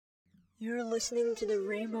You're listening to the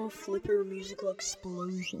Rainbow Flipper Musical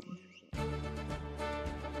Explosion.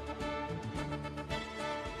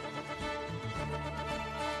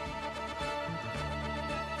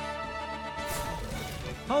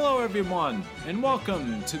 Hello everyone, and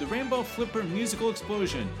welcome to the Rainbow Flipper Musical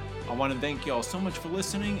Explosion. I want to thank you all so much for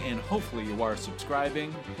listening, and hopefully you are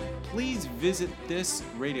subscribing. Please visit this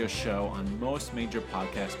radio show on most major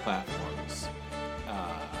podcast platforms.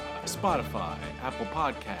 Spotify, Apple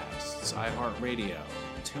Podcasts, iHeartRadio,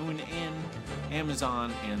 TuneIn,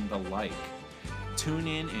 Amazon, and the like. Tune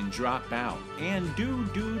in and drop out. And do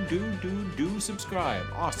subscribe.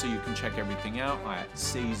 Also, you can check everything out at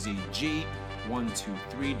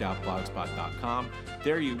czg123.blogspot.com.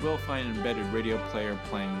 There you will find an embedded radio player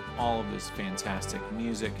playing all of this fantastic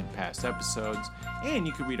music and past episodes. And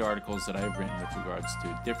you can read articles that I've written with regards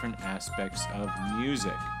to different aspects of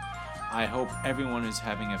music. I hope everyone is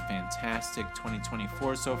having a fantastic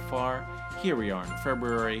 2024 so far. Here we are in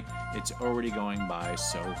February. It's already going by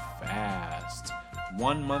so fast.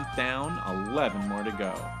 1 month down, 11 more to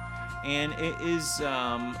go. And it is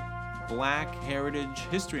Black Heritage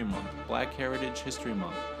History Month.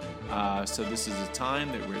 So this is a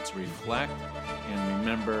time that we're to reflect and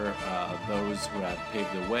remember those who have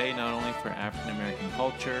paved the way, not only for African American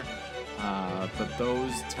culture, but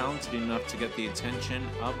those talented enough to get the attention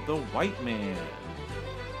of the white man.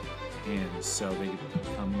 And so they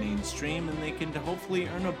become mainstream, and they can hopefully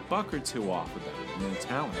earn a buck or two off of them and their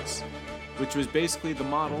talents, which was basically the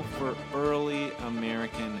model for early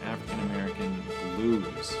African American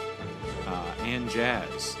blues and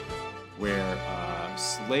jazz, where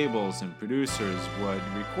labels and producers would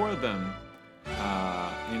record them,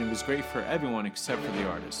 and it was great for everyone except for the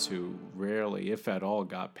artists, who rarely, if at all,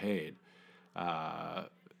 got paid.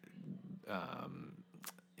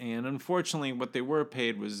 And unfortunately, what they were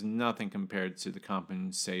paid was nothing compared to the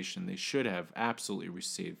compensation they should have absolutely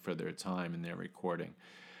received for their time and their recording.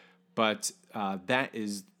 But that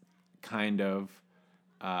is kind of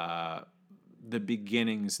the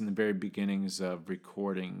beginnings and the very beginnings of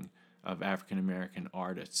recording of African American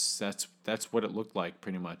artists. That's what it looked like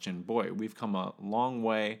pretty much. And boy, we've come a long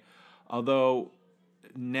way. Although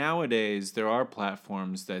nowadays there are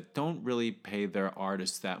platforms that don't really pay their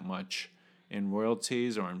artists that much in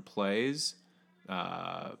royalties or in plays,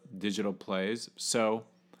 digital plays. So,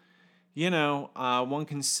 one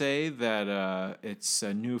can say that it's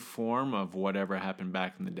a new form of whatever happened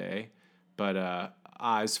back in the day. But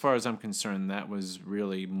as far as I'm concerned, that was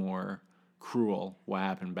really more cruel, what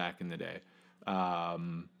happened back in the day.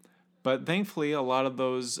 But thankfully, a lot of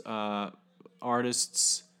those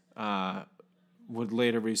artists would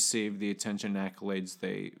later receive the attention and accolades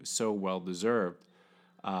they so well deserved.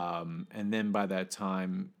 And then by that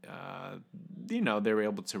time, they were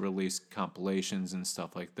able to release compilations and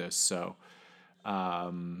stuff like this. So,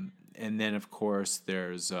 and then of course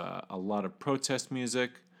there's a lot of protest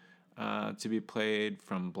music to be played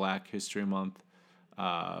from Black History Month.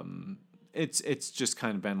 It's just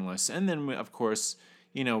kind of endless. And then of course,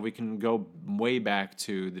 we can go way back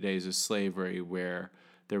to the days of slavery, where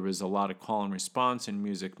there was a lot of call and response and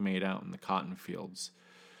music made out in the cotton fields.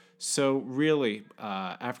 So really,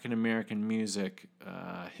 African American music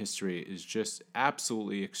history is just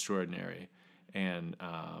absolutely extraordinary, and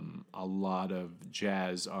a lot of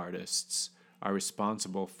jazz artists are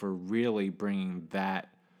responsible for really bringing that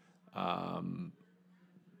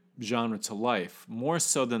genre to life, more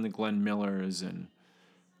so than the Glenn Millers and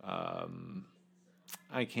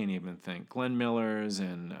I can't even think. Glenn Millers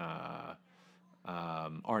and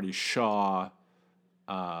Artie Shaw,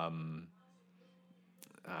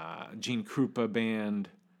 Gene Krupa band,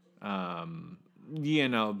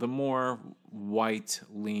 the more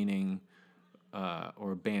white-leaning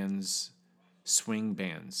or bands, swing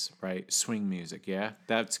bands, right? Swing music, yeah?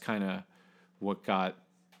 That's kind of what got,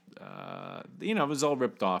 it was all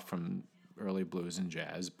ripped off from early blues and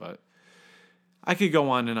jazz, but I could go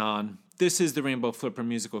on and on. This is the Rainbow Flipper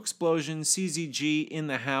Musical Explosion, CZG in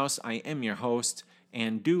the house. I am your host.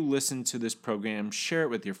 And do listen to this program, share it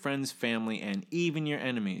with your friends, family, and even your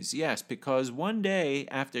enemies. Yes, because one day,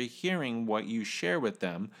 after hearing what you share with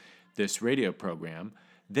them, this radio program,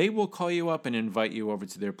 they will call you up and invite you over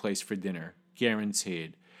to their place for dinner.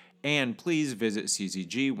 Guaranteed. And please visit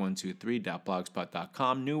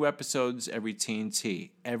czg123.blogspot.com. New episodes every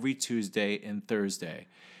TNT, every Tuesday and Thursday.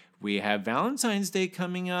 We have Valentine's Day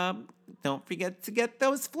coming up. Don't forget to get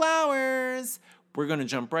those flowers. We're going to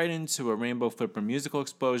jump right into a Rainbow Flipper Musical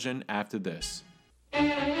Explosion after this.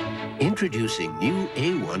 Introducing new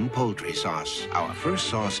A1 poultry sauce, our first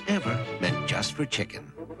sauce ever meant just for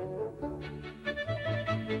chicken.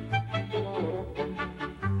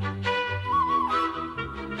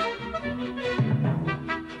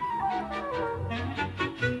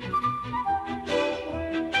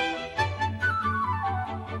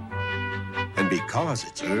 because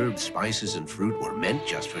its herbs, spices, and fruit were meant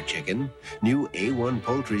just for chicken, new A1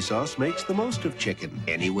 poultry sauce makes the most of chicken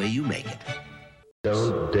any way you make it.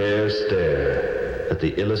 Don't dare stare at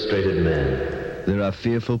the illustrated man. There are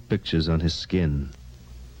fearful pictures on his skin,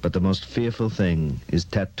 but the most fearful thing is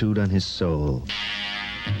tattooed on his soul.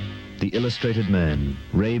 The Illustrated Man,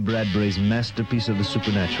 Ray Bradbury's masterpiece of the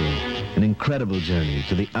supernatural, an incredible journey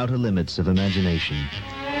to the outer limits of imagination.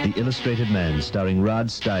 The Illustrated Man, starring Rod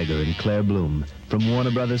Steiger and Claire Bloom, from Warner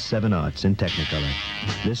Brothers 7 Arts in Technicolor.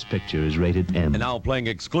 This picture is rated M. And now playing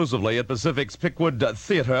exclusively at Pacific's Pickwood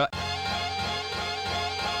Theater.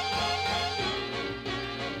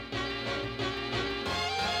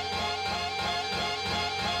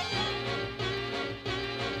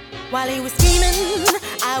 While he was scheming,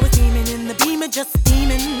 I was beaming in the beamer, just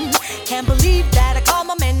steaming. Can't believe that I caught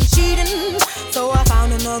my man cheating. So I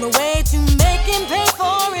found another way to make him pay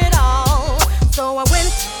for it all. So I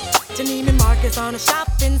went to Neiman Marcus on a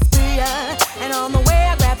shopping spree. And on the way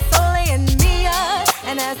I grabbed Soleil and Mia.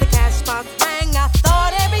 And as the cash box rang, I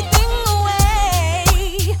thought everything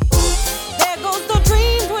away. There goes the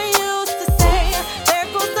dreams we used to say. There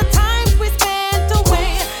goes the times we spent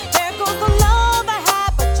away. There goes the love I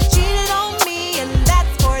had, but you cheated on me, and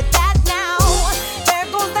that's for that now. There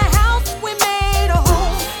goes the house we made a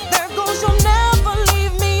home. There goes you'll never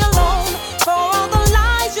leave me alone. For all the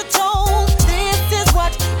lies you told, this is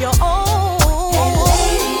what you own. Hey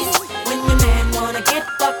ladies, when your man wanna get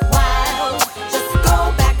buck wild, just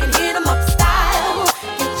go back and hit him up style.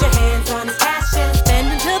 Get your hands on his cash and spend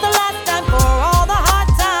until the last time for all the hard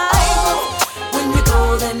times. When you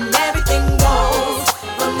go, then everything goes,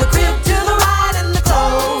 from the crib to the ride and the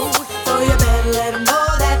clothes. So you better let him know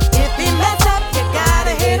that if he mess up, you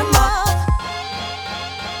gotta hit him up.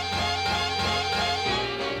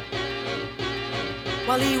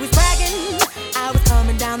 While he was bragging, I was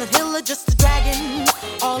coming down the hill just a dragging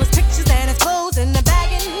all his pictures and his clothes in the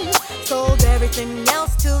bagging. Sold everything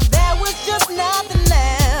else till there was just nothing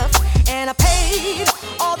left. And I paid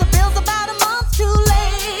all the bills about a month too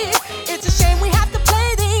late. It's a shame we have to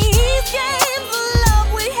play these games. The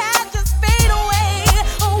love we had just fade away,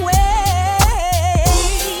 away.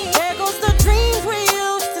 There goes the dreams we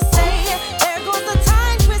used to say. There goes the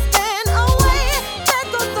times we spent away. There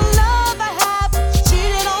goes the love I had, but you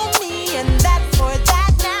cheated on me, and that's for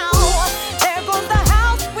that now. There goes the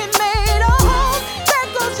house we made a home. There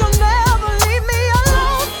goes you'll never leave me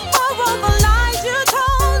alone. For all the lies you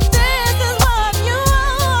told, this is what you owe.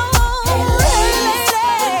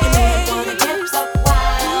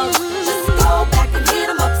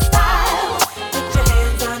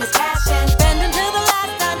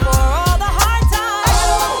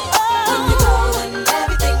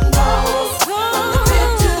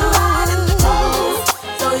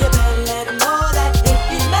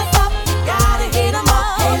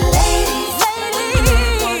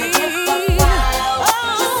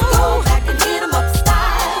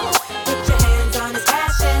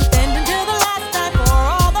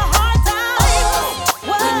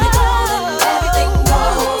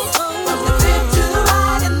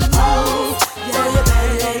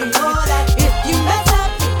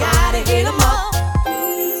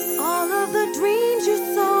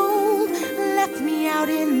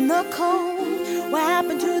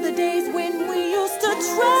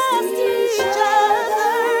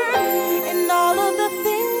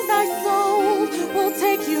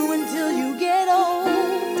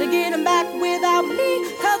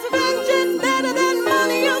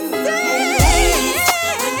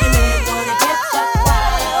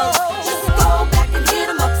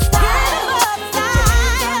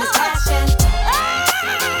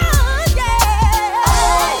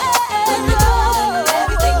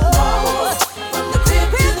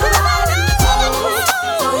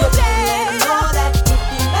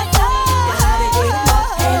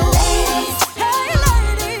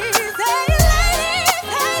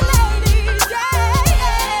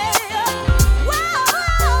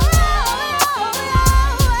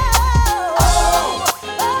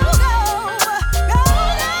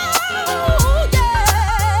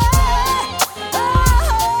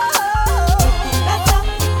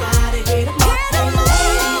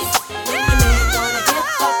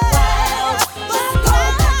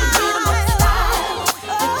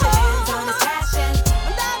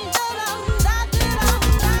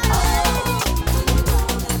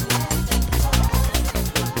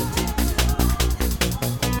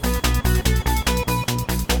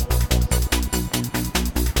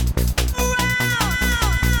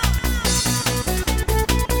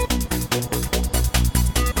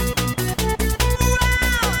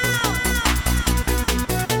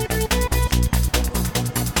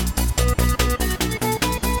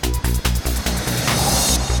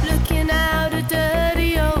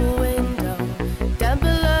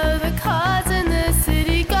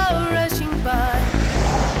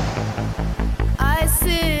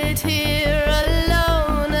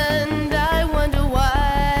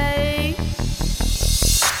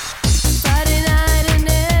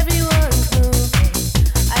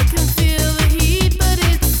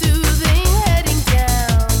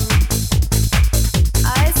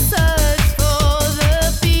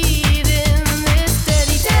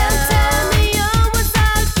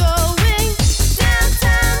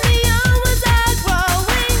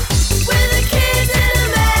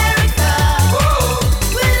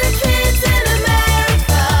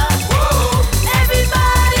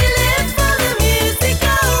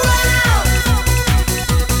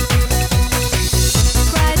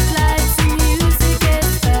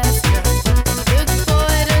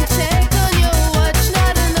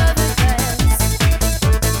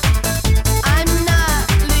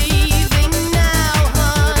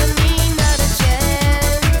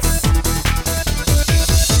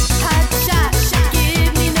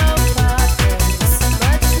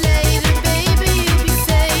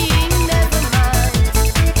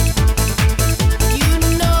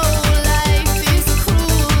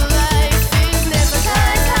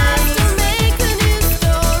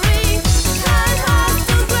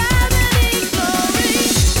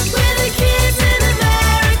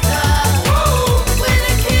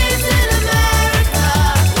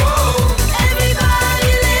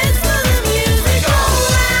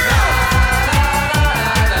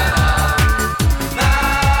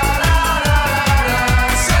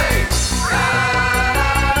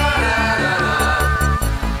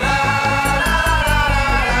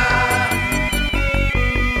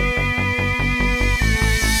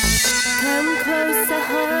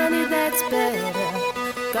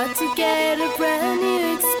 get a brand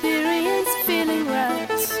new experience feeling right.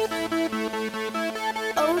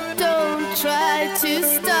 Oh, don't try to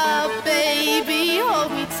stop, baby,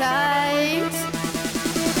 hold me tight.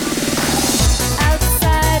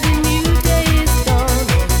 Outside a new day is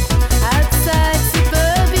dawning. Outside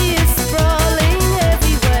suburbia is sprawling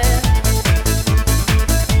everywhere.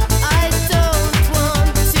 I don't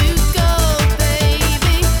want to go,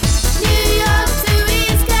 baby. New York to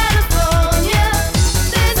East California.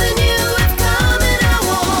 There's a new wave coming, I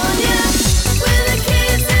warn ya. We're the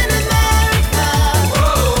kids in America.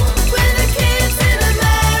 Whoa. We're the kids in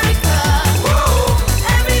America. Whoa.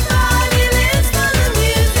 Everybody lives for the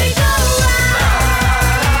music. Go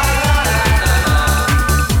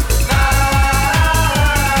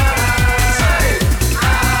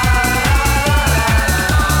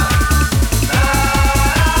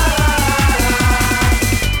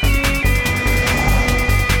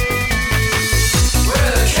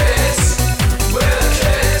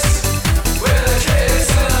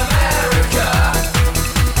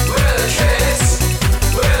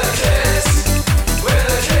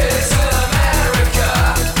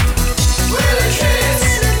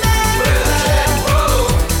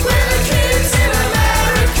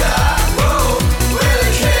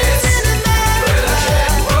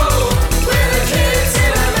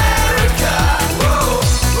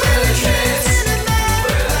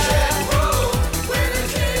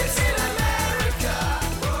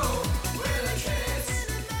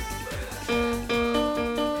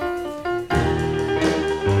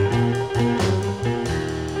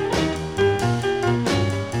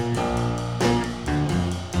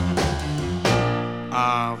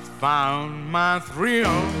I found my thrill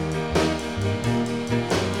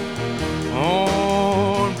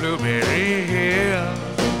on Blueberry Hill.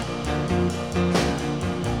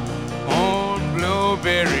 On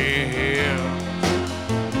Blueberry Hill.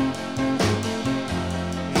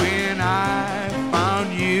 When I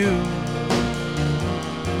found you,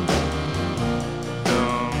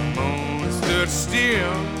 the moon stood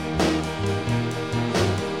still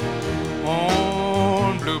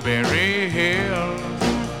on Blueberry Hill.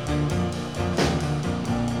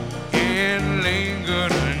 And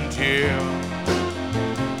lingered until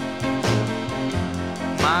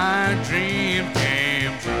my dream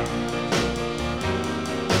came true.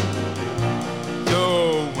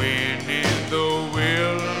 The wind in the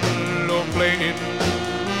willow played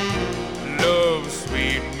love's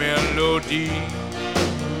sweet melody.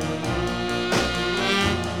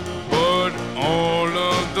 But all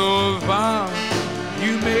of those vows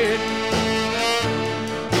you made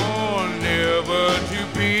are never to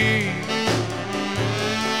be.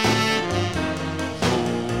 So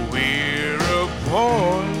we're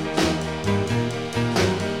apart.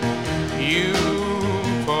 You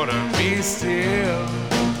thought of me still.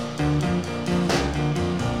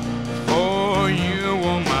 For you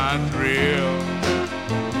were my thrill.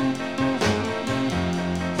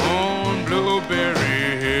 On Blueberry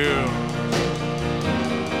Hill.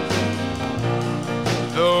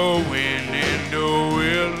 The wind in the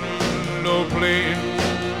willow played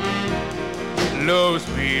love's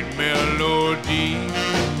sweet melody.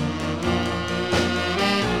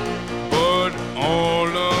 But all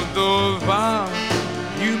of those vows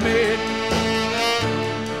you made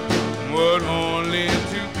were only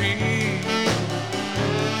to be.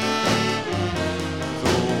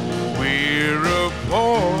 So we're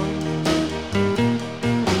apart.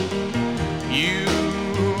 You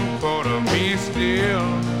thought of me still.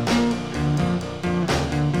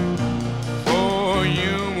 For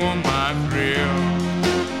you were my thrill.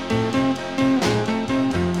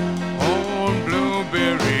 On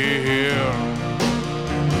Blueberry Hill.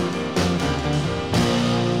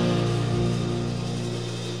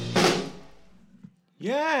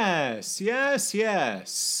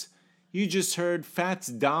 Yes. You just heard Fats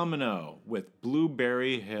Domino with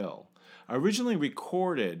Blueberry Hill. Originally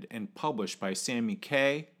recorded and published by Sammy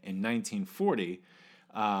Kaye in 1940,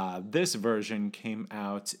 this version came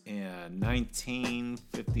out in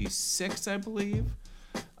 1956, I believe.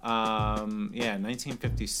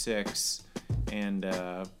 1956. And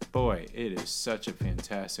boy, it is such a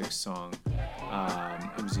fantastic song.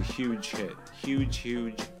 It was a huge hit. Huge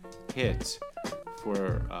hit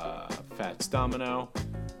for Fats Domino.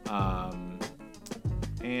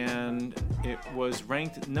 And it was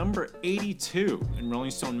ranked number 82 in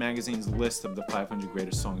Rolling Stone magazine's list of the 500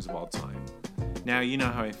 greatest songs of all time. Now, you know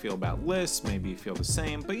how I feel about lists. Maybe you feel the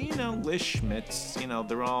same. But, Liz Schmitz,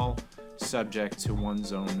 they're all subject to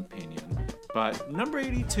one's own opinion. But number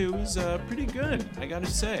 82 is pretty good, I gotta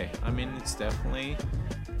say. I mean, it's definitely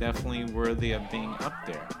worthy of being up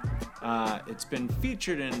there. It's been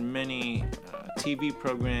featured in many TV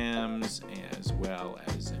programs as well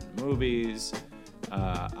as in movies.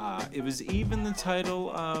 It was even the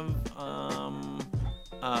title of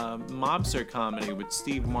a mobster comedy with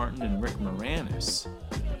Steve Martin and Rick Moranis.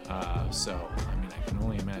 So, I mean, I can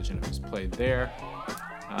only imagine it was played there.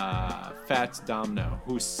 Fats Domino,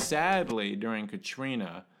 who sadly during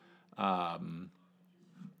Katrina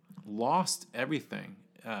lost everything,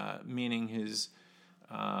 meaning his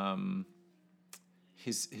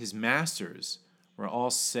masters were all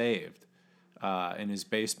saved in his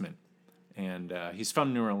basement. And he's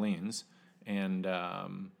from New Orleans, and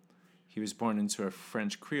he was born into a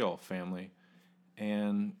French Creole family.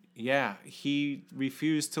 And yeah, he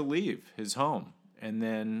refused to leave his home. And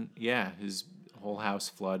then, yeah, his whole house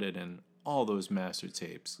flooded and all those master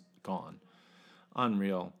tapes gone.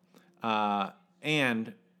 Unreal.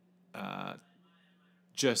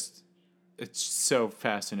 Just, it's so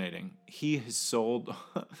fascinating. He has sold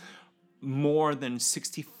more than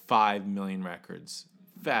 65 million records.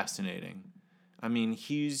 Fascinating. I mean,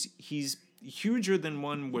 he's huger than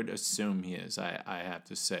one would assume he is, I have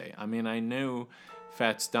to say. I mean, I knew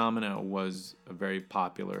Fats Domino was a very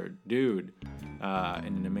popular dude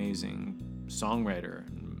and an amazing songwriter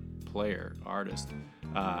and player, artist.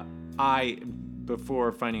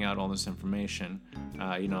 Before finding out all this information,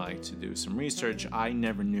 I like to do some research. I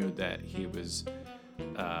never knew that he was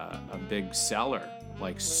a big seller.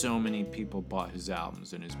 Like, so many people bought his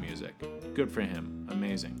albums and his music. Good for him.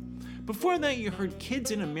 Amazing. Before that, you heard Kids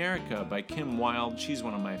in America by Kim Wilde. She's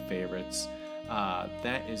one of my favorites.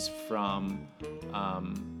 That is from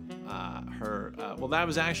her... that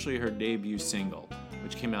was actually her debut single,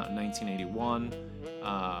 which came out in 1981.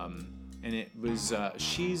 And it was...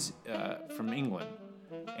 she's from England.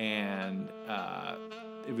 And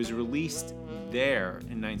it was released there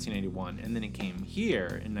in 1981, and then it came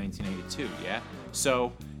here in 1982, yeah?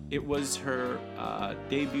 So it was her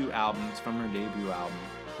debut album. It's from her debut album,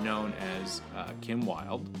 known as Kim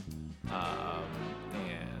Wilde.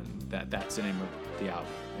 And that's the name of the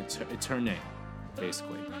album. It's her name,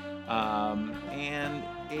 basically. And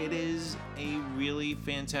it is a really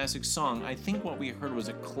fantastic song. I think what we heard was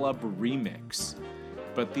a club remix,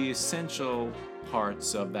 but the essential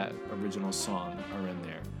parts of that original song are in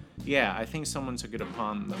there. Yeah, I think someone took it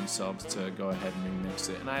upon themselves to go ahead and remix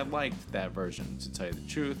it, and I liked that version, to tell you the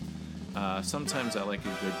truth. Sometimes I like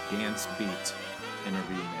a good dance beat in a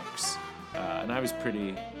remix, and I was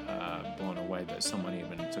pretty blown away that someone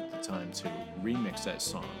even took the time to remix that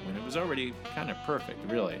song when it was already kind of perfect,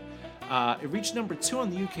 really. It reached number 2 on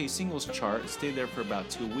the UK singles chart. It stayed there for about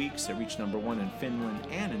 2 weeks. It reached number 1 in Finland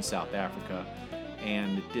and in South Africa,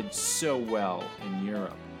 and it did so well in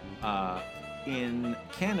Europe. In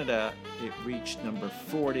Canada, it reached number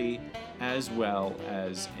 40, as well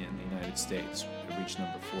as in the United States. It reached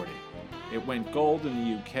number 40. It went gold in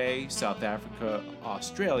the UK, South Africa,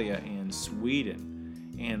 Australia, and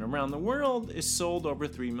Sweden. And around the world, it sold over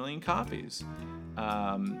 3 million copies.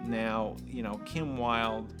 Now, Kim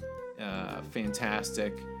Wilde,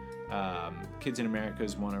 fantastic. Kids in America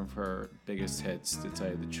is one of her biggest hits, to tell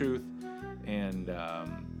you the truth. And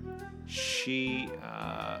she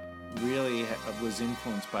really was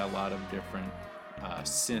influenced by a lot of different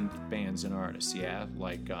synth bands and artists, yeah,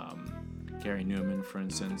 like Gary Newman, for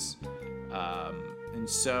instance. And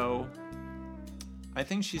so I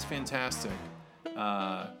think she's fantastic.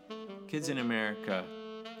 Kids in America,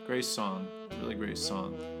 great song, really great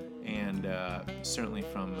song, and certainly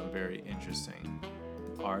from a very interesting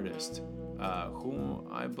artist who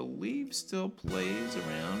I believe still plays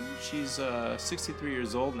around. She's 63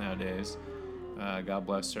 years old nowadays. God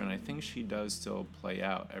bless her, and I think she does still play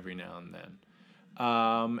out every now and then.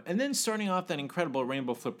 And then starting off that incredible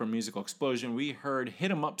Rainbow Flipper musical explosion, we heard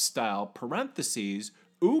Hit 'Em Up Style, parentheses,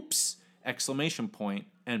 oops, exclamation point,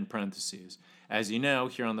 end parentheses. As you know,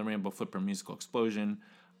 here on the Rainbow Flipper musical explosion,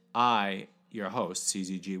 I, your host,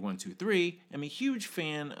 CZG123, am a huge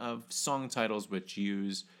fan of song titles which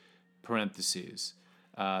use parentheses.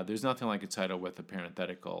 There's nothing like a title with a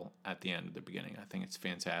parenthetical at the end or the beginning. I think it's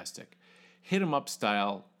fantastic. Hit 'Em Up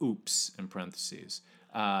Style, oops, in parentheses.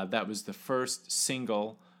 That was the first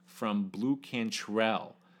single from Blue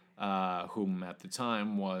Cantrell, who at the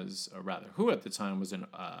time was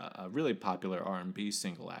a really popular R&B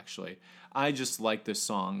single, actually. I just like this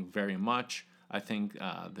song very much. I think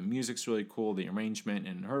the music's really cool, the arrangement,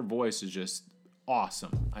 and her voice is just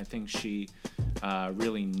awesome. I think she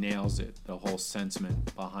really nails it, the whole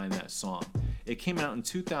sentiment behind that song. It came out in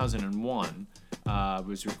 2001,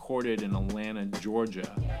 was recorded in Atlanta,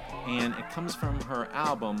 Georgia, and it comes from her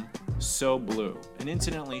album So Blue. And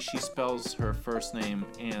incidentally, she spells her first name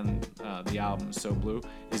and the album So Blue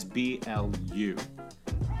is B-L-U.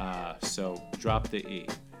 So drop the E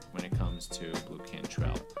when it comes to Blue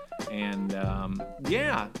Cantrell. And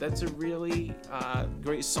yeah, that's a really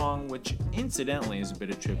great song, which incidentally is a bit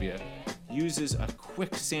of trivia, uses a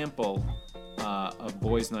quick sample of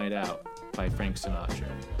Boys Night Out by Frank Sinatra.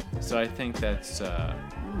 So I think that's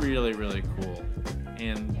really, really cool.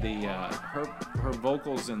 And the her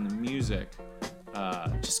vocals and the music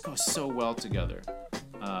just go so well together.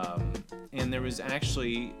 And there was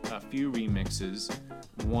actually a few remixes,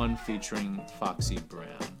 one featuring Foxy Brown.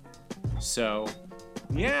 So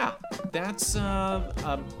yeah, that's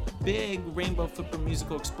a big Rainbow Flipper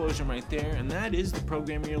musical explosion right there, and that is the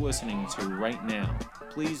program you're listening to right now.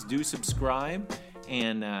 Please do subscribe,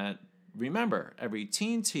 and remember, every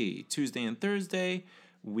TNT, Tuesday and Thursday,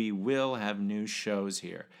 we will have new shows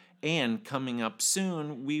here. And coming up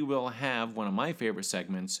soon, we will have one of my favorite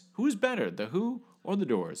segments, Who's Better, The Who or The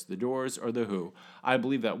Doors? The Doors or The Who? I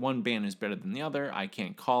believe that one band is better than the other. I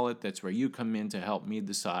can't call it. That's where you come in to help me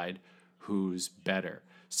decide who's better.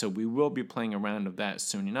 So we will be playing a round of that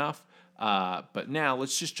soon enough. But now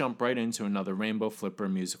let's just jump right into another Rainbow Flipper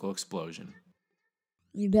musical explosion.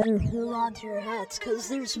 You better hold on to your hats, 'cause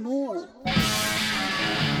there's more. Oh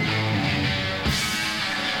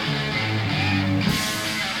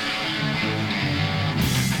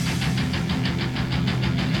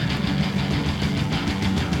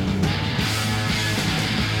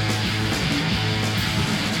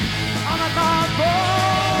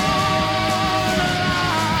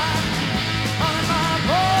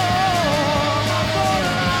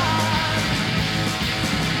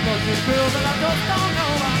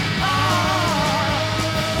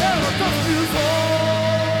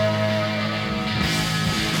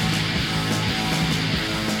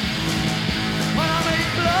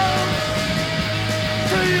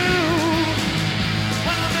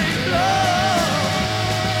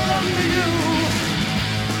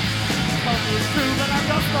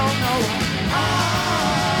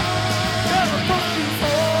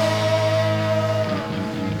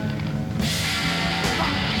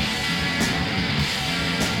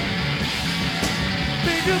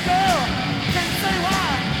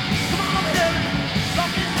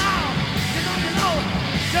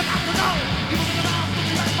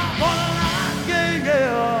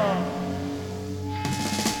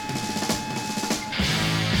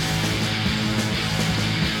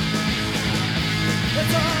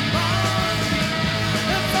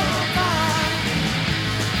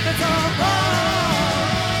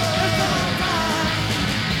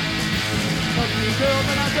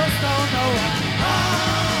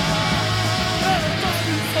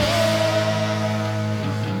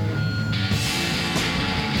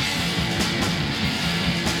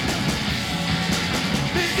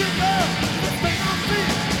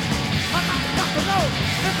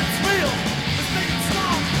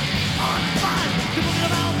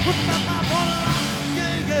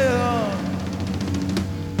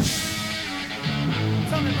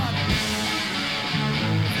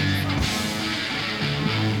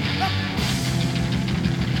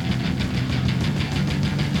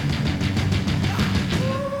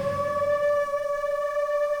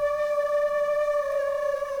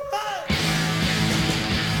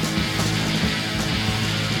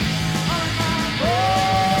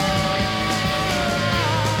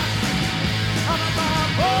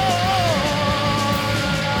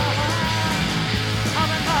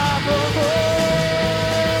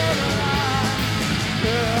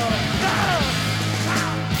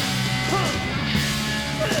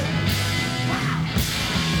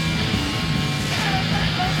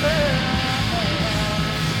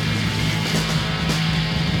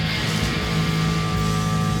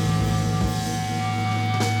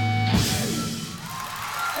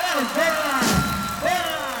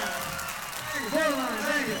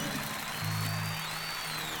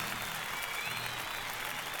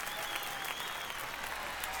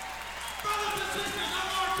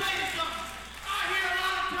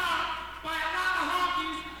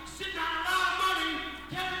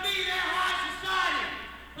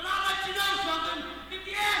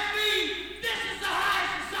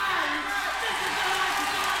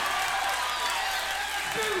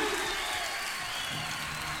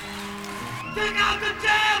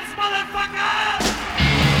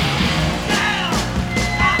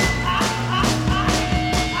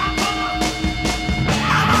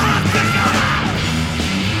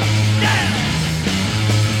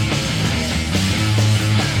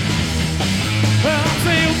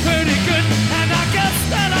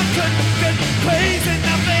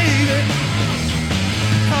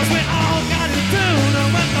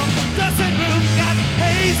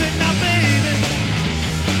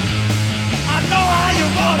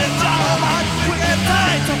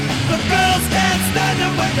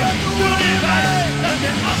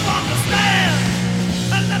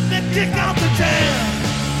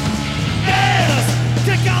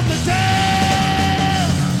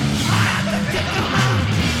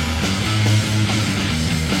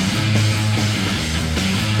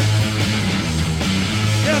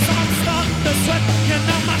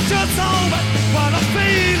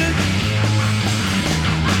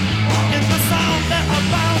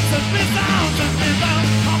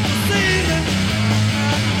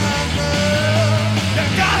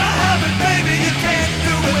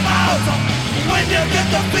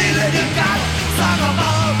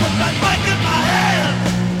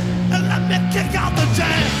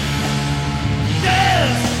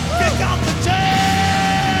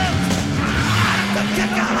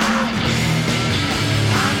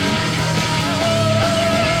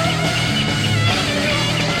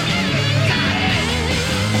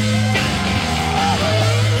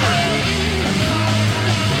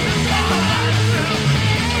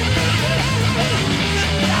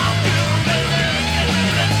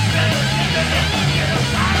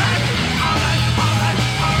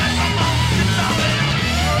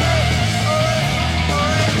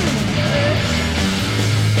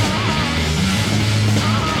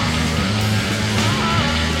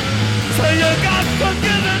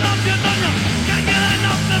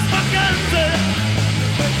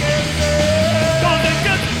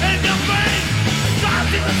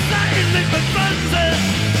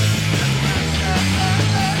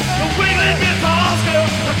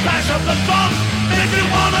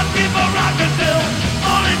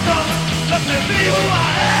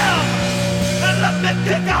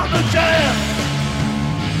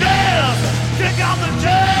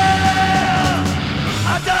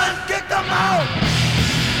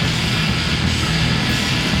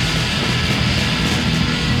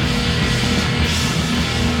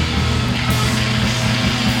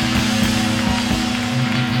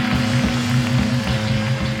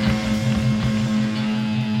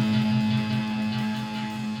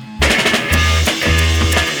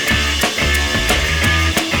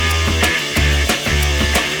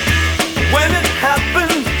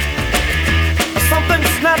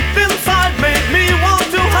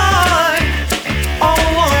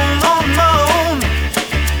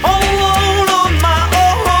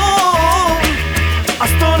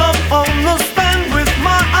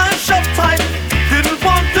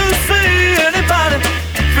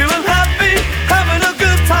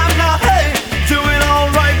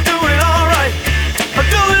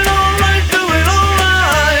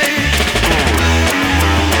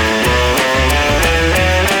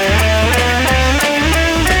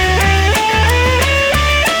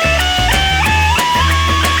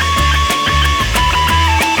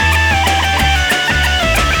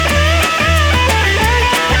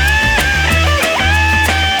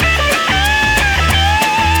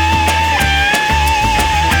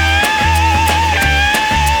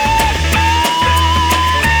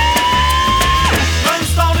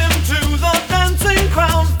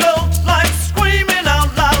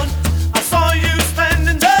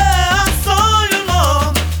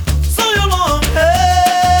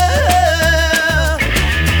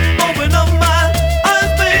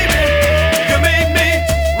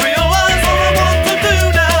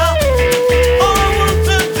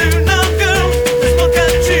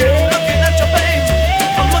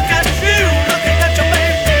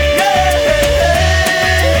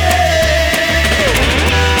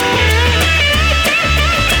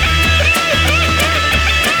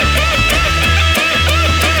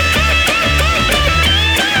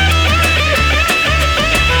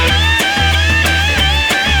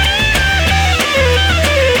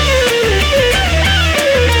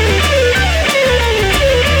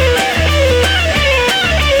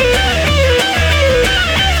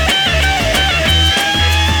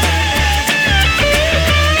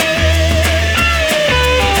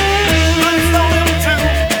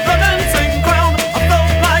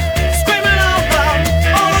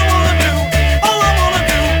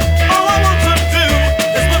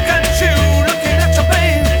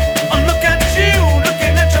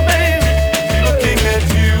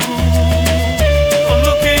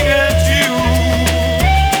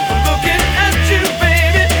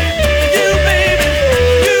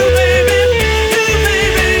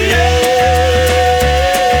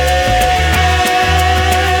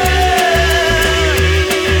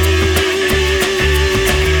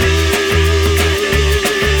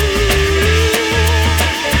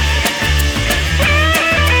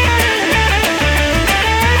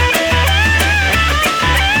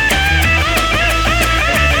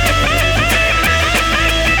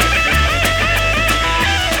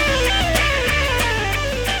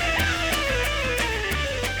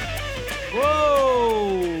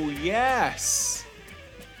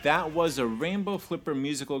That was a Rainbow Flipper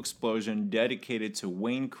musical explosion dedicated to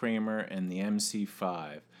Wayne Kramer and the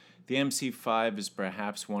MC5. The MC5 is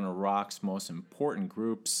perhaps one of rock's most important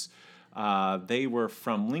groups. They were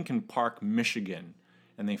from Lincoln Park, Michigan,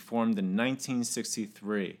 and they formed in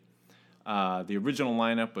 1963. The original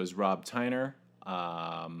lineup was Rob Tyner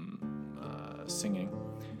singing,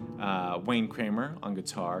 Wayne Kramer on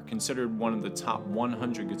guitar, considered one of the top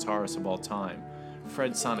 100 guitarists of all time,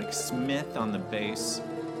 Fred Sonic Smith on the bass.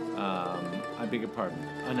 I beg your pardon.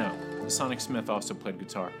 No, Sonic Smith also played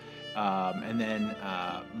guitar. And then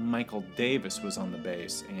Michael Davis was on the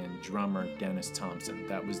bass and drummer Dennis Thompson.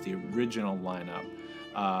 That was the original lineup.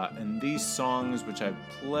 And these songs, which I've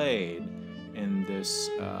played in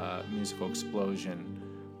this musical explosion,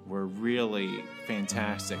 were really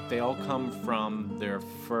fantastic. They all come from their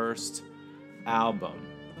first album,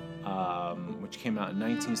 which came out in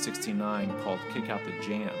 1969, called Kick Out the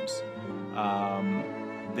Jams.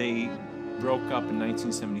 They broke up in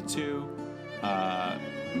 1972.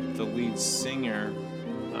 The lead singer,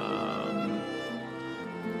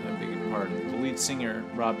 the lead singer,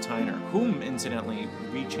 Rob Tyner, whom incidentally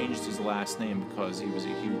rechanged his last name because he was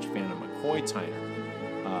a huge fan of McCoy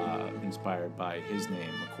Tyner, inspired by his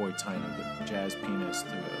name, McCoy Tyner, the jazz pianist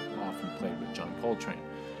who often played with John Coltrane.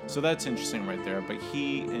 So that's interesting right there. But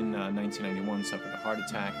he, in 1991, suffered a heart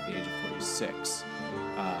attack at the age of 46.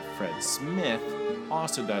 Fred Smith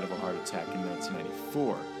also died of a heart attack in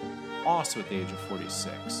 1994, also at the age of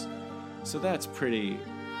 46. So that's pretty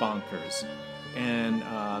bonkers. And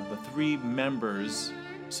the three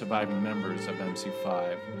surviving members of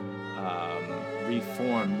MC5,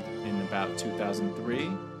 reformed in about 2003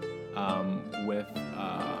 with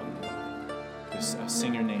a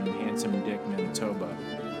singer named Handsome Dick Manitoba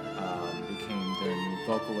became their new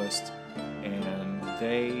vocalist, and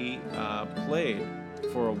they played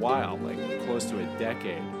for a while, like close to a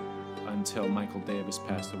decade, until Michael Davis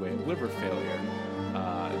passed away of liver failure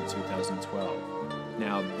in 2012.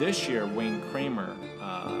 Now this year, Wayne Kramer,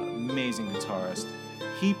 amazing guitarist,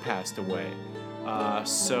 he passed away.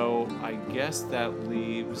 So I guess that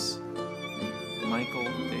leaves Michael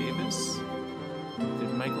Davis.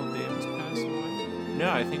 Did Michael Davis pass away?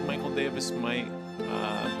 No, I think Michael Davis might.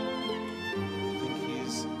 I think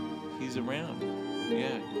he's around.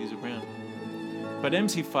 Yeah, he's around. But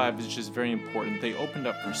MC5 is just very important. They opened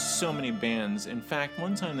up for so many bands. In fact,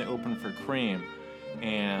 one time they opened for Cream,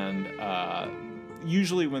 and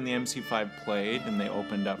usually when the MC5 played and they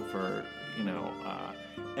opened up for,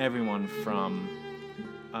 everyone from,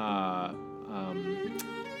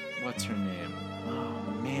 what's her name?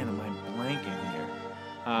 Oh man, am I blanking here?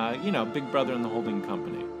 Big Brother and the Holding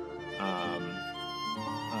Company.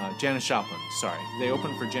 Janis Joplin, sorry. They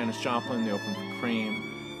opened for Janis Joplin, they opened for Cream,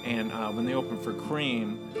 and when they opened for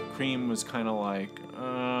Cream was kind of like,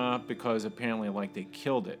 because apparently they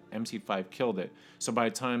killed it. MC5 killed it. So by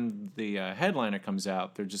the time the headliner comes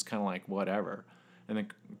out, they're just kind of like, whatever. And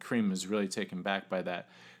then Cream was really taken back by that.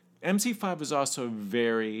 MC5 was also a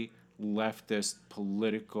very leftist,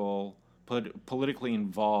 politically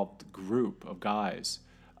involved group of guys.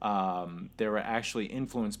 They were actually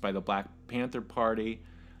influenced by the Black Panther Party,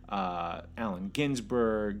 Allen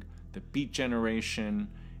Ginsberg, the Beat Generation,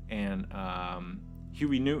 and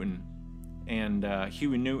Huey Newton. And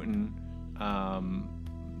Huey Newton,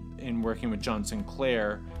 in working with John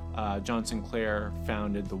Sinclair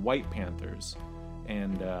founded the White Panthers.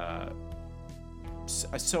 And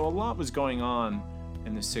so a lot was going on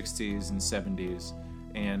in the 60s and 70s,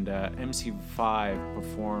 and MC5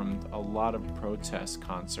 performed a lot of protest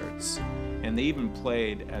concerts, and they even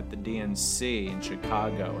played at the DNC in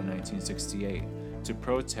Chicago in 1968 to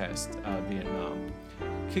protest Vietnam.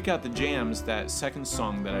 Kick Out the Jams, that second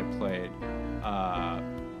song that I played,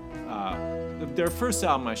 their first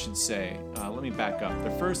album, I should say, let me back up.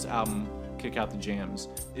 Their first album, Kick Out the Jams,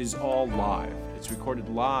 is all live. It's recorded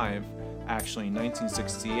live, actually, in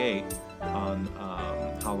 1968 on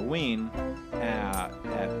Halloween at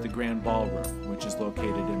the Grand Ballroom, which is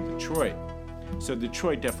located in Detroit. So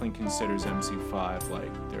Detroit definitely considers MC5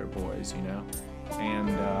 like their boys,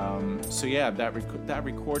 And so yeah, that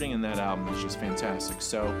recording and that album is just fantastic.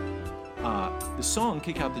 So the song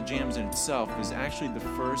Kick Out the Jams in itself is actually the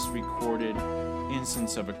first recorded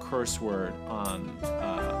instance of a curse word on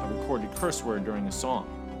a recorded curse word during a song.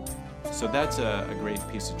 So that's a great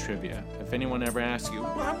piece of trivia. If anyone ever asks you,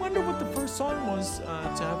 well, I wonder what the first song was to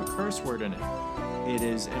have a curse word in it, it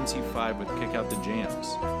is MC5 with Kick Out the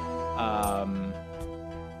Jams.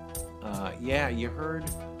 Yeah, you heard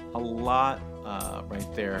a lot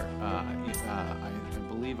right there. I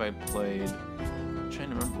believe I played, I'm trying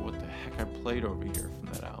to remember what the heck I played over here from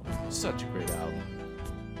that album. Such a great album.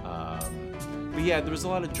 But yeah, there was a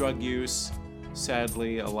lot of drug use,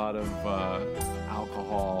 sadly, a lot of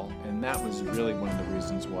alcohol, and that was really one of the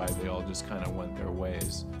reasons why they all just kind of went their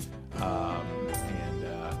ways. And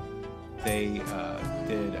they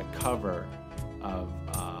did a cover of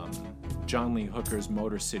John Lee Hooker's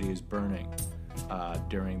Motor City is Burning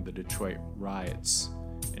during the Detroit riots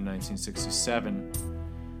in 1967.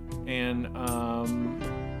 And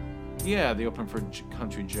yeah, they opened for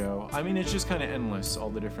Country Joe. I mean, it's just kind of endless, all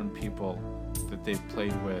the different people that they've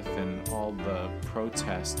played with and all the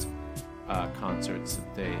protest concerts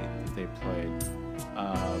that they played.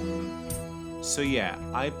 So yeah,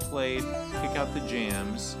 I played Kick Out the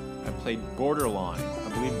Jams. I played Borderline. I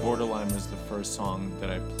believe Borderline was the first song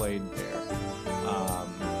that I played there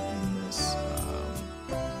in this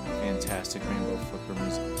fantastic Rainbow Flipper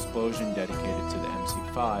Music Explosion dedicated to the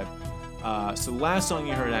MC5. So the last song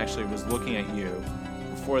you heard actually was Looking at You.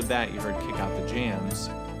 Before that, you heard Kick Out the Jams.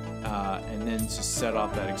 And then to set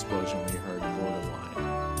off that explosion, we heard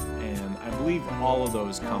Borderline. And I believe all of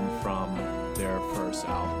those come from their first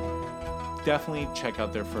album. Definitely check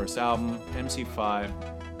out their first album, MC5,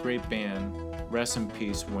 great band. Rest in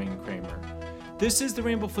peace, Wayne Kramer. This is the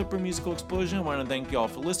Rainbow Flipper Musical Explosion. I want to thank you all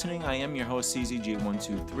for listening. I am your host,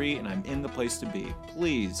 CZG123, and I'm in the place to be.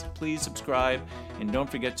 Please subscribe, and don't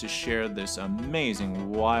forget to share this amazing,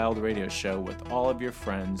 wild radio show with all of your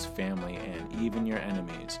friends, family, and even your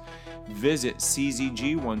enemies. Visit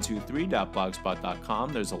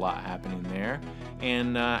czg123.blogspot.com. There's a lot happening there.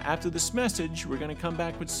 And after this message, we're going to come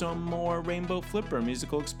back with some more Rainbow Flipper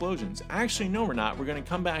Musical Explosions. Actually, no, we're not. We're going to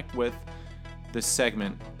come back with the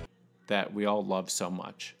segment that we all love so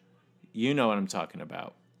much. You know what I'm talking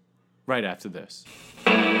about. Right after this.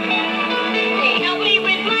 They help me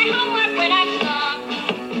with my homework when I'm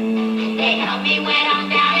slow. They help me when I'm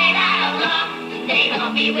down and out of luck. They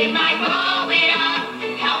help me with my growing up.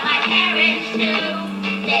 Help my parents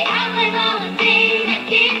too. They help with all the things that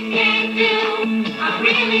kids can't do. I'm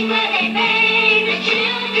really glad they made the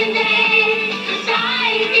Children's Day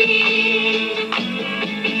Society.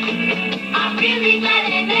 I'm really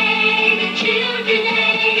glad they made the Children's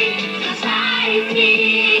Day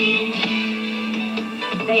Society.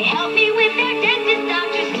 They help me with their dentist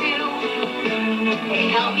doctors too. They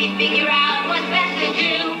help me figure out what's best to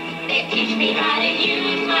do. They teach me how to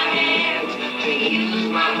use my hands, to use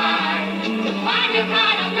my mind, to find the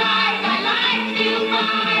kind of life I like to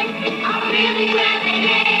find. I'm really glad they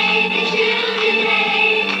made the Children's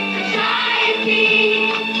Day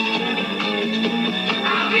Society.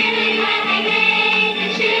 I'm really glad they made the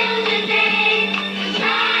Children's Day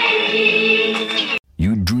Society.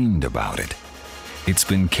 You dreamed about it. It's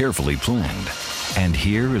been carefully planned. And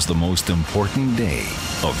here is the most important day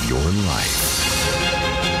of your life.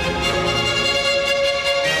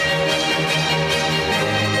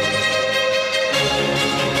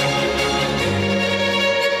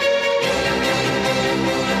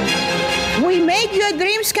 We make your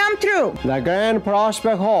dreams come true. The Grand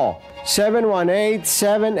Prospect Hall,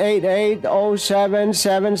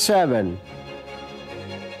 718-788-0777.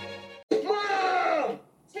 Mom!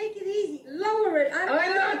 Take it easy. Lower it. I'm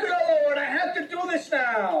not going to lower it. I have to do this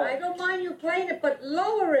now. I don't mind you playing it, but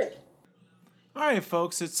lower it. All right,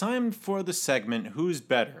 folks, it's time for the segment Who's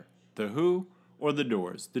Better, The Who or The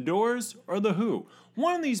Doors? The Doors or The Who?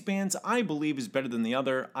 One of these bands I believe is better than the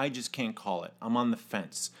other. I just can't call it. I'm on the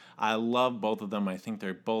fence. I love both of them. I think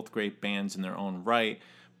they're both great bands in their own right,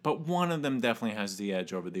 but one of them definitely has the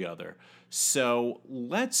edge over the other. So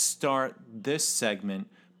let's start this segment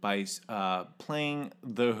by playing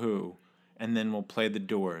The Who, and then we'll play The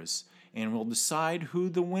Doors, and we'll decide who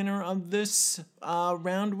the winner of this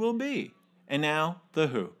round will be. And now, The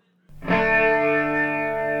Who.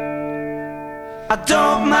 I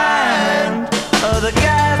don't mind other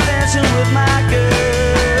guys dancing with my girl.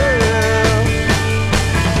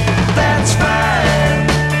 That's fine.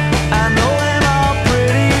 I know them all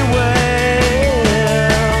pretty well.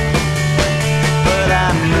 But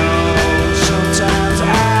I know sometimes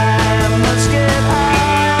I must get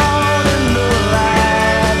out in the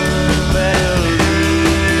light. Better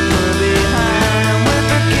leave her behind when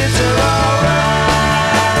the kids are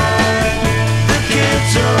alright. The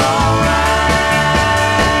kids are alright.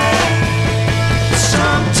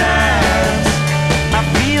 Sometimes I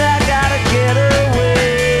feel I gotta get away.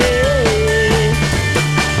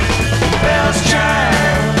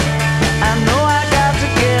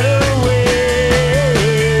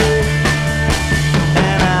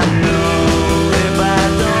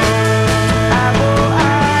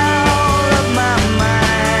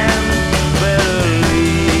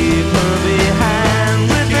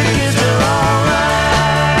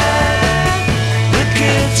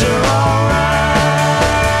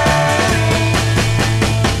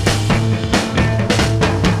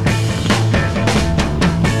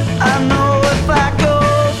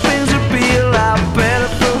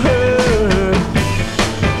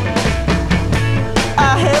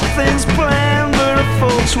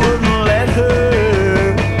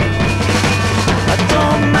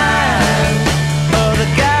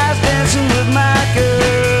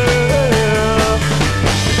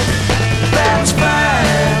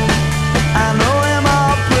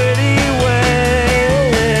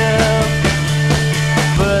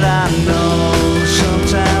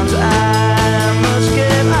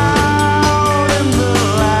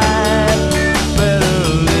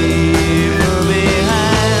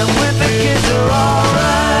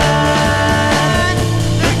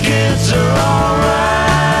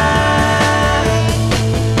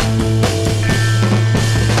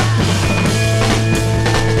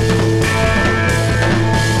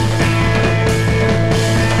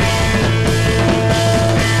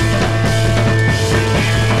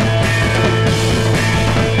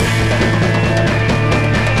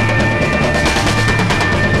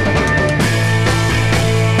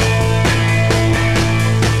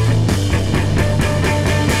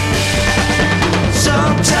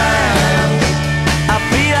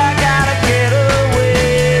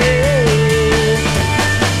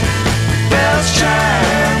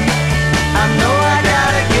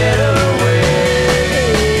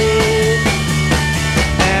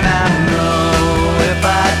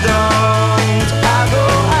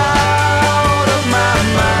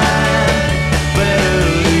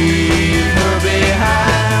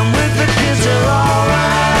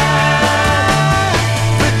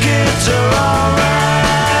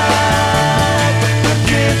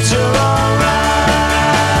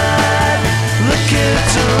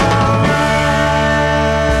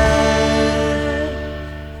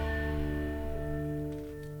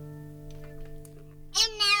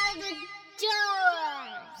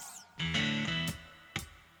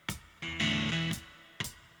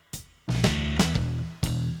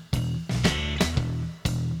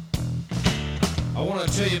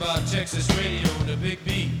 tell you about Texas radio and the big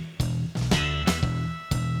beat.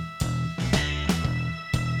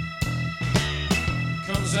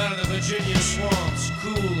 Comes out of the Virginia swamps,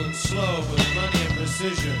 cool and slow with money and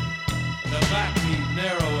precision. And the backbeat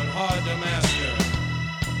narrow and hard to master.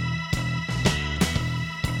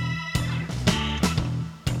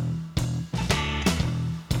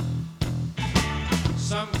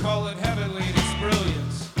 Some call it heavenly in its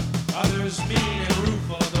brilliance, others mean and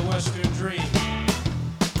rueful of the Western dream.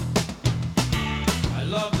 I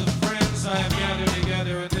love the friends I have gathered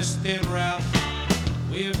together in this thin route.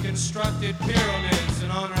 We have constructed pyramids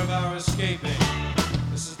in honor of our escaping.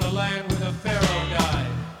 This is the land where the Pharaoh died.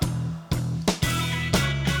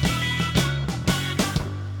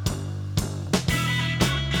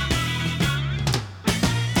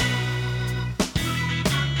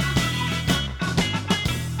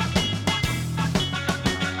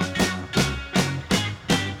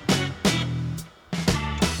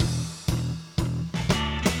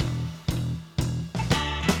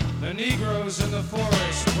 The Negroes in the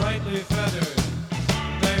forest, brightly feathered,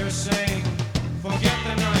 they are saying, forget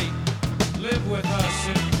the night, live with us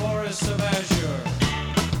in forests of azure.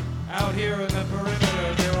 Out here in the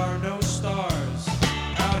perimeter there are no stars.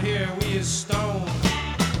 Out here we is stone,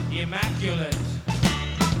 immaculate.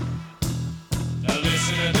 Now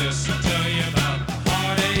listen to this, I'll tell you about the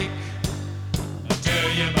heartache. I'll tell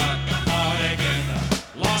you about the heartache and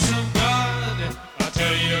the loss of God. I'll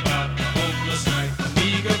tell you about the hopeless night, the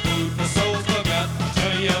meager food for souls forgot. I'll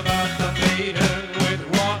tell you about the maiden with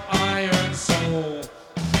wrought iron soul.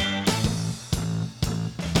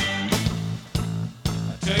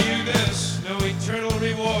 I'll tell you this, no eternal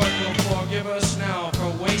reward will forgive us now for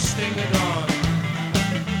wasting the dawn.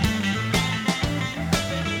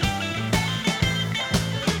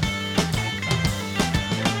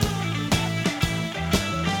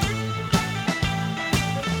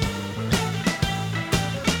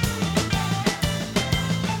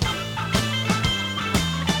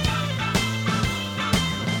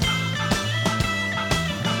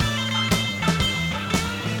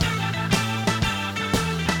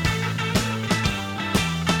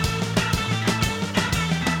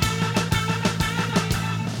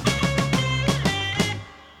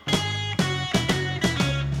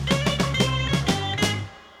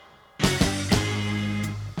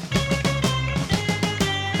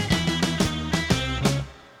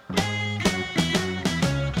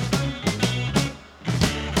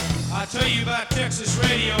 I tell you about Texas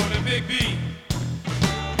radio and a big beat.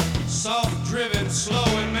 Soft driven, slow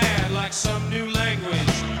and mad like some new language.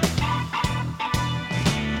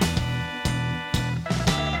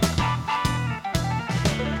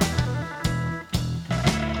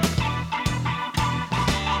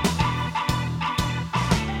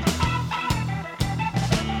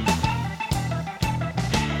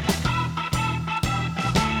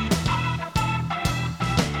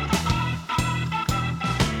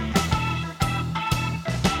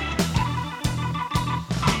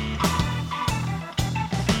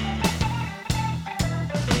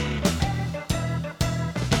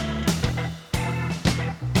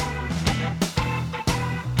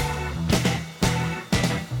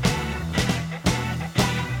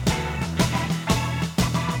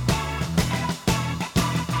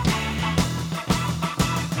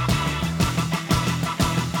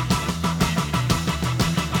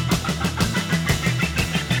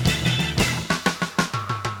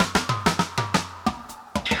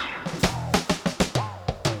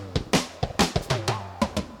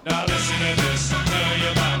 Now listen to this, I'll tell you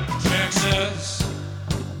about Texas.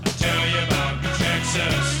 I'll tell you about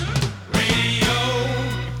Texas radio.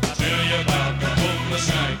 I'll tell you about the hopeless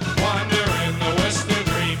night, wander in the western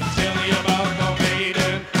dream. I'll tell you about the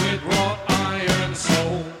maiden with wrought iron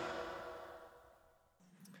soul.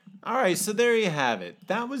 All right, so there you have it.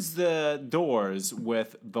 That was the Doors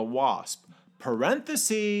with The Wasp,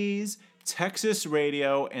 parentheses, Texas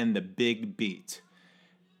radio, and the Big Beat.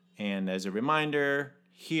 And as a reminder,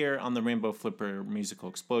 here on the Rainbow Flipper Musical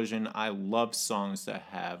Explosion, I love songs that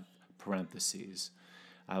have parentheses.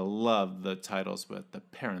 I love the titles with the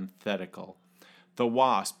parenthetical. The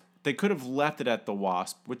Wasp, they could have left it at The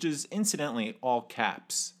Wasp, which is incidentally all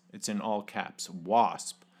caps. It's in all caps,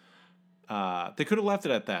 Wasp. They could have left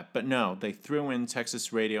it at that, but no, they threw in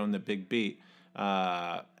Texas radio and the Big Beat.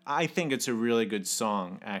 I think it's a really good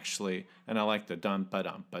song, actually, and I like the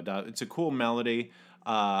dum-ba-dum-ba-da. It's a cool melody.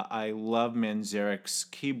 I love Manzarek's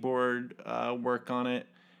keyboard work on it,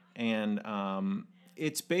 and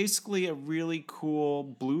it's basically a really cool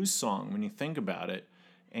blues song when you think about it,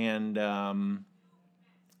 and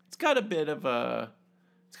it's got a bit of a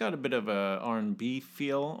R&B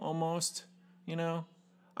feel almost, you know.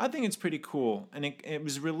 I think it's pretty cool. And it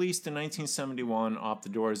was released in 1971 off the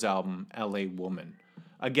Doors album, L.A. Woman.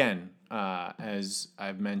 Again, as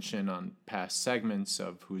I've mentioned on past segments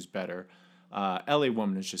of Who's Better, L.A.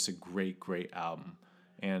 Woman is just a great, great album.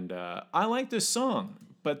 And I like this song.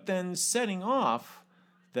 But then setting off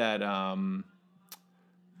that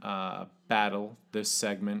battle, this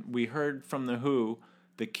segment, we heard from The Who,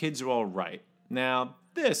 The Kids Are All Right. Now,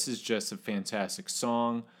 this is just a fantastic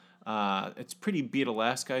song. It's pretty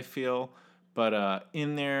Beatlesque, I feel. But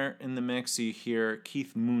in the mix, you hear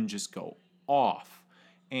Keith Moon just go off.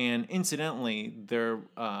 And incidentally, there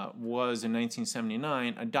was in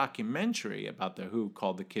 1979 a documentary about The Who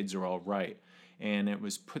called The Kids Are All Right. And it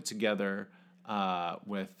was put together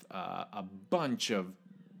with a bunch of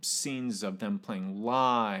scenes of them playing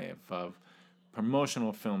live, of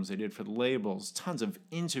promotional films they did for the labels, tons of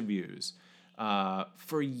interviews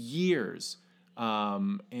for years.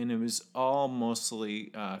 And it was all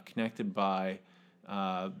mostly connected by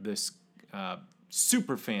this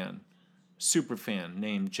super fan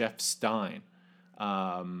named Jeff Stein.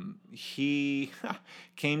 He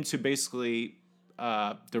came to basically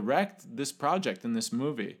direct this project in this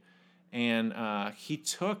movie. And he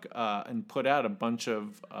took and put out a bunch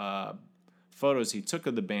of photos he took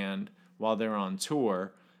of the band while they were on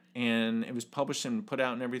tour. And it was published and put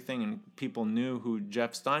out and everything. And people knew who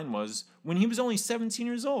Jeff Stein was when he was only 17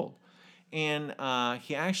 years old. And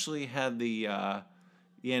he actually had a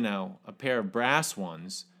pair of brass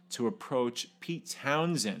ones to approach Pete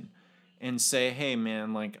Townsend and say, hey,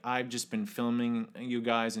 man, like, I've just been filming you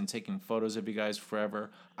guys and taking photos of you guys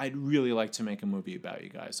forever. I'd really like to make a movie about you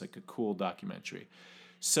guys, like a cool documentary.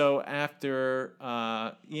 So after,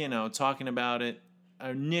 talking about it,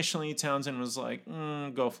 initially Townsend was like,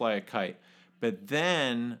 go fly a kite. But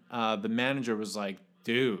then the manager was like,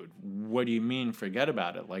 dude, what do you mean forget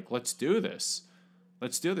about it? Like, let's do this.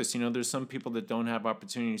 Let's do this. There's some people that don't have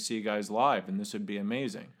opportunity to see you guys live, and this would be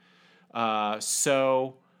amazing.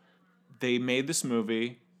 So they made this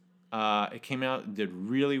movie. It came out, did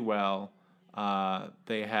really well.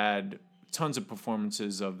 They had tons of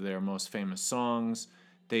performances of their most famous songs.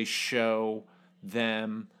 They show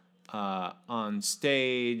them on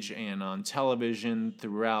stage and on television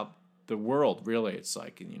throughout the world, really. It's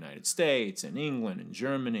like in the United States, in England, in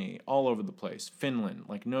Germany, all over the place, Finland,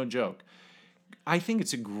 like no joke. I think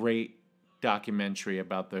it's a great documentary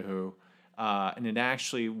about The Who. And it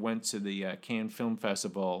actually went to the Cannes Film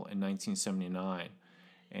Festival in 1979.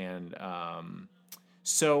 And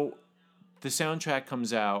so the soundtrack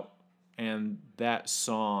comes out, and that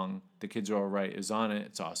song, The Kids Are All Right, is on it.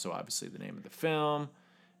 It's also obviously the name of the film.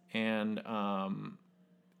 And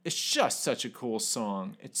it's just such a cool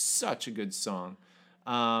song. It's such a good song.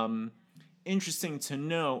 Interesting to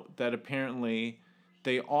note that apparently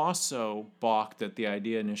they also balked at the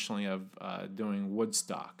idea initially of doing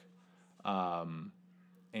Woodstock. And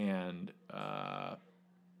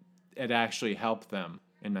it actually helped them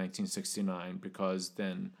in 1969 because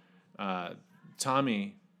then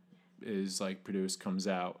Tommy is like produced, comes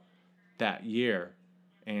out that year,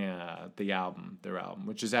 and their album,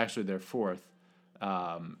 which is actually their fourth,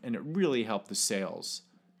 and it really helped the sales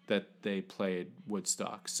that they played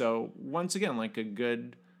Woodstock. So once again, like a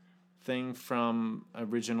good thing from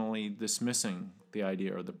originally dismissing the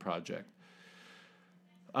idea or the project.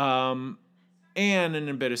 And in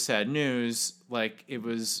a bit of sad news, like it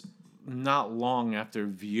was not long after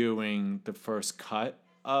viewing the first cut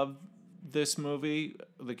of this movie,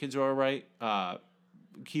 The Kids Are All Right,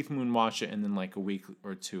 Keith Moon watched it, and then like a week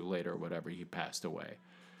or two later, or whatever, he passed away.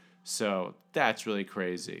 So that's really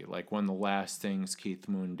crazy. Like one of the last things Keith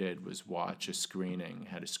Moon did was had a screening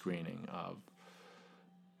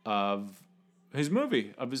of his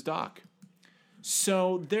movie, of his doc.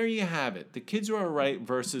 So there you have it. The Kids Are All Right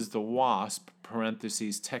versus The Wasp,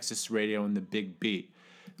 parentheses, Texas Radio and the Big Beat.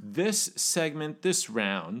 This segment, this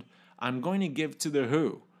round, I'm going to give to The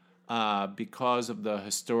Who because of the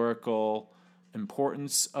historical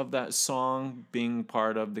importance of that song being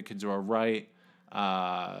part of The Kids Are All Right.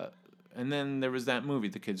 And then there was that movie,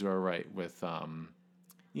 The Kids Are All Right, with, that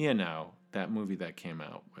movie that came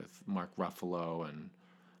out with Mark Ruffalo, and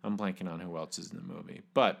I'm blanking on who else is in the movie.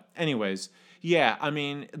 But anyways, yeah, I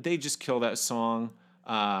mean, they just kill that song.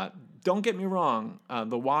 Don't get me wrong.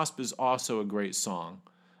 The Wasp is also a great song.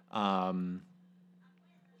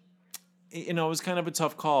 It was kind of a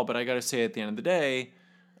tough call, but I got to say at the end of the day,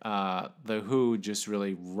 The Who just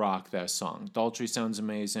really rocked that song. Daltrey sounds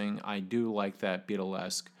amazing. I do like that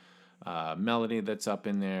Beatlesque melody that's up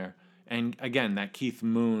in there. And again, that Keith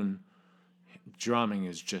Moon drumming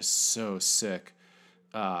is just so sick.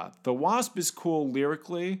 The Wasp is cool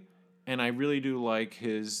lyrically, and I really do like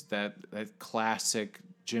that classic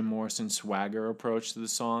Jim Morrison swagger approach to the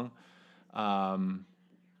song.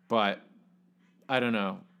 But I don't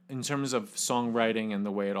know. In terms of songwriting and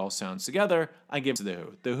the way it all sounds together, I give it to The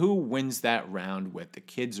Who. The Who wins that round with The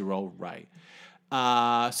Kids Are All Right.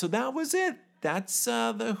 So that was it. That's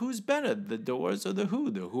the Who's Better, The Doors or The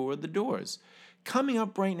Who? The Who or The Doors? Coming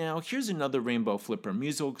up right now, here's another Rainbow Flipper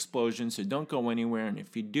musical explosion, so don't go anywhere, and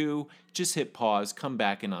if you do, just hit pause, come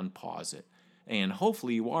back and unpause it. And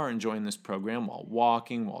hopefully you are enjoying this program while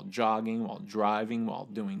walking, while jogging, while driving, while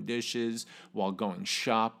doing dishes, while going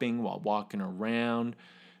shopping, while walking around,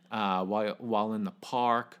 while in the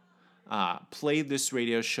park. Play this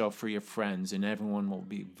radio show for your friends, and everyone will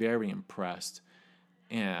be very impressed.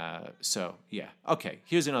 So, yeah. Okay,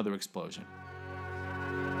 here's another explosion.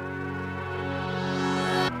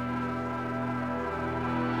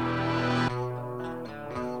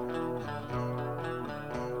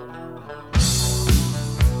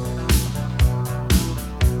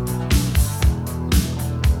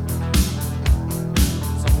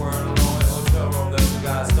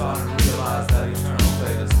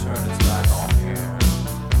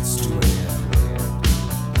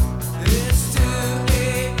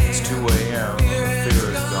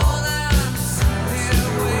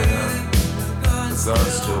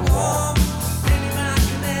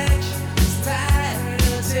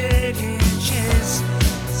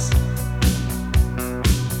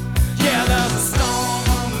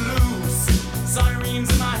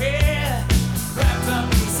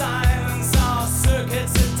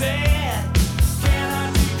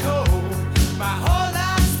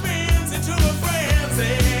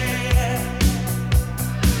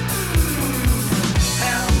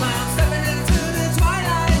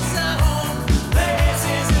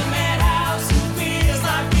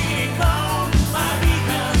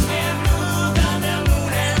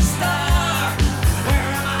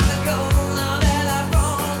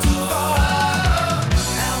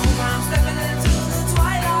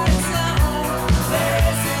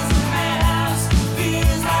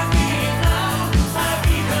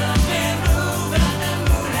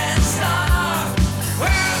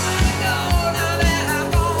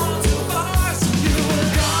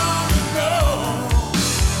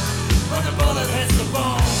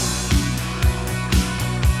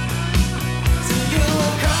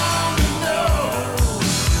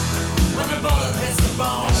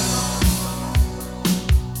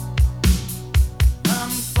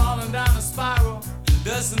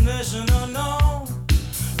 Destination unknown,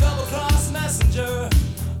 double-cross messenger,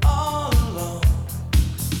 all alone.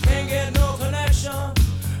 Can't get no connection,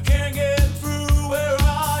 can't get through, where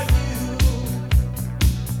are you?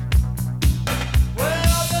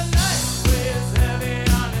 Well, the night weighs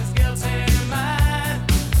heavy on his guilty mind.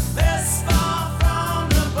 This far from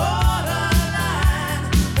the borderline.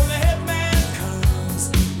 When the hitman comes,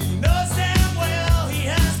 he knows damn well he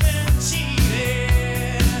has been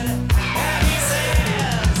cheated. And he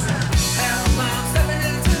says, help, I'm stepping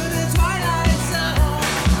into the twilight zone.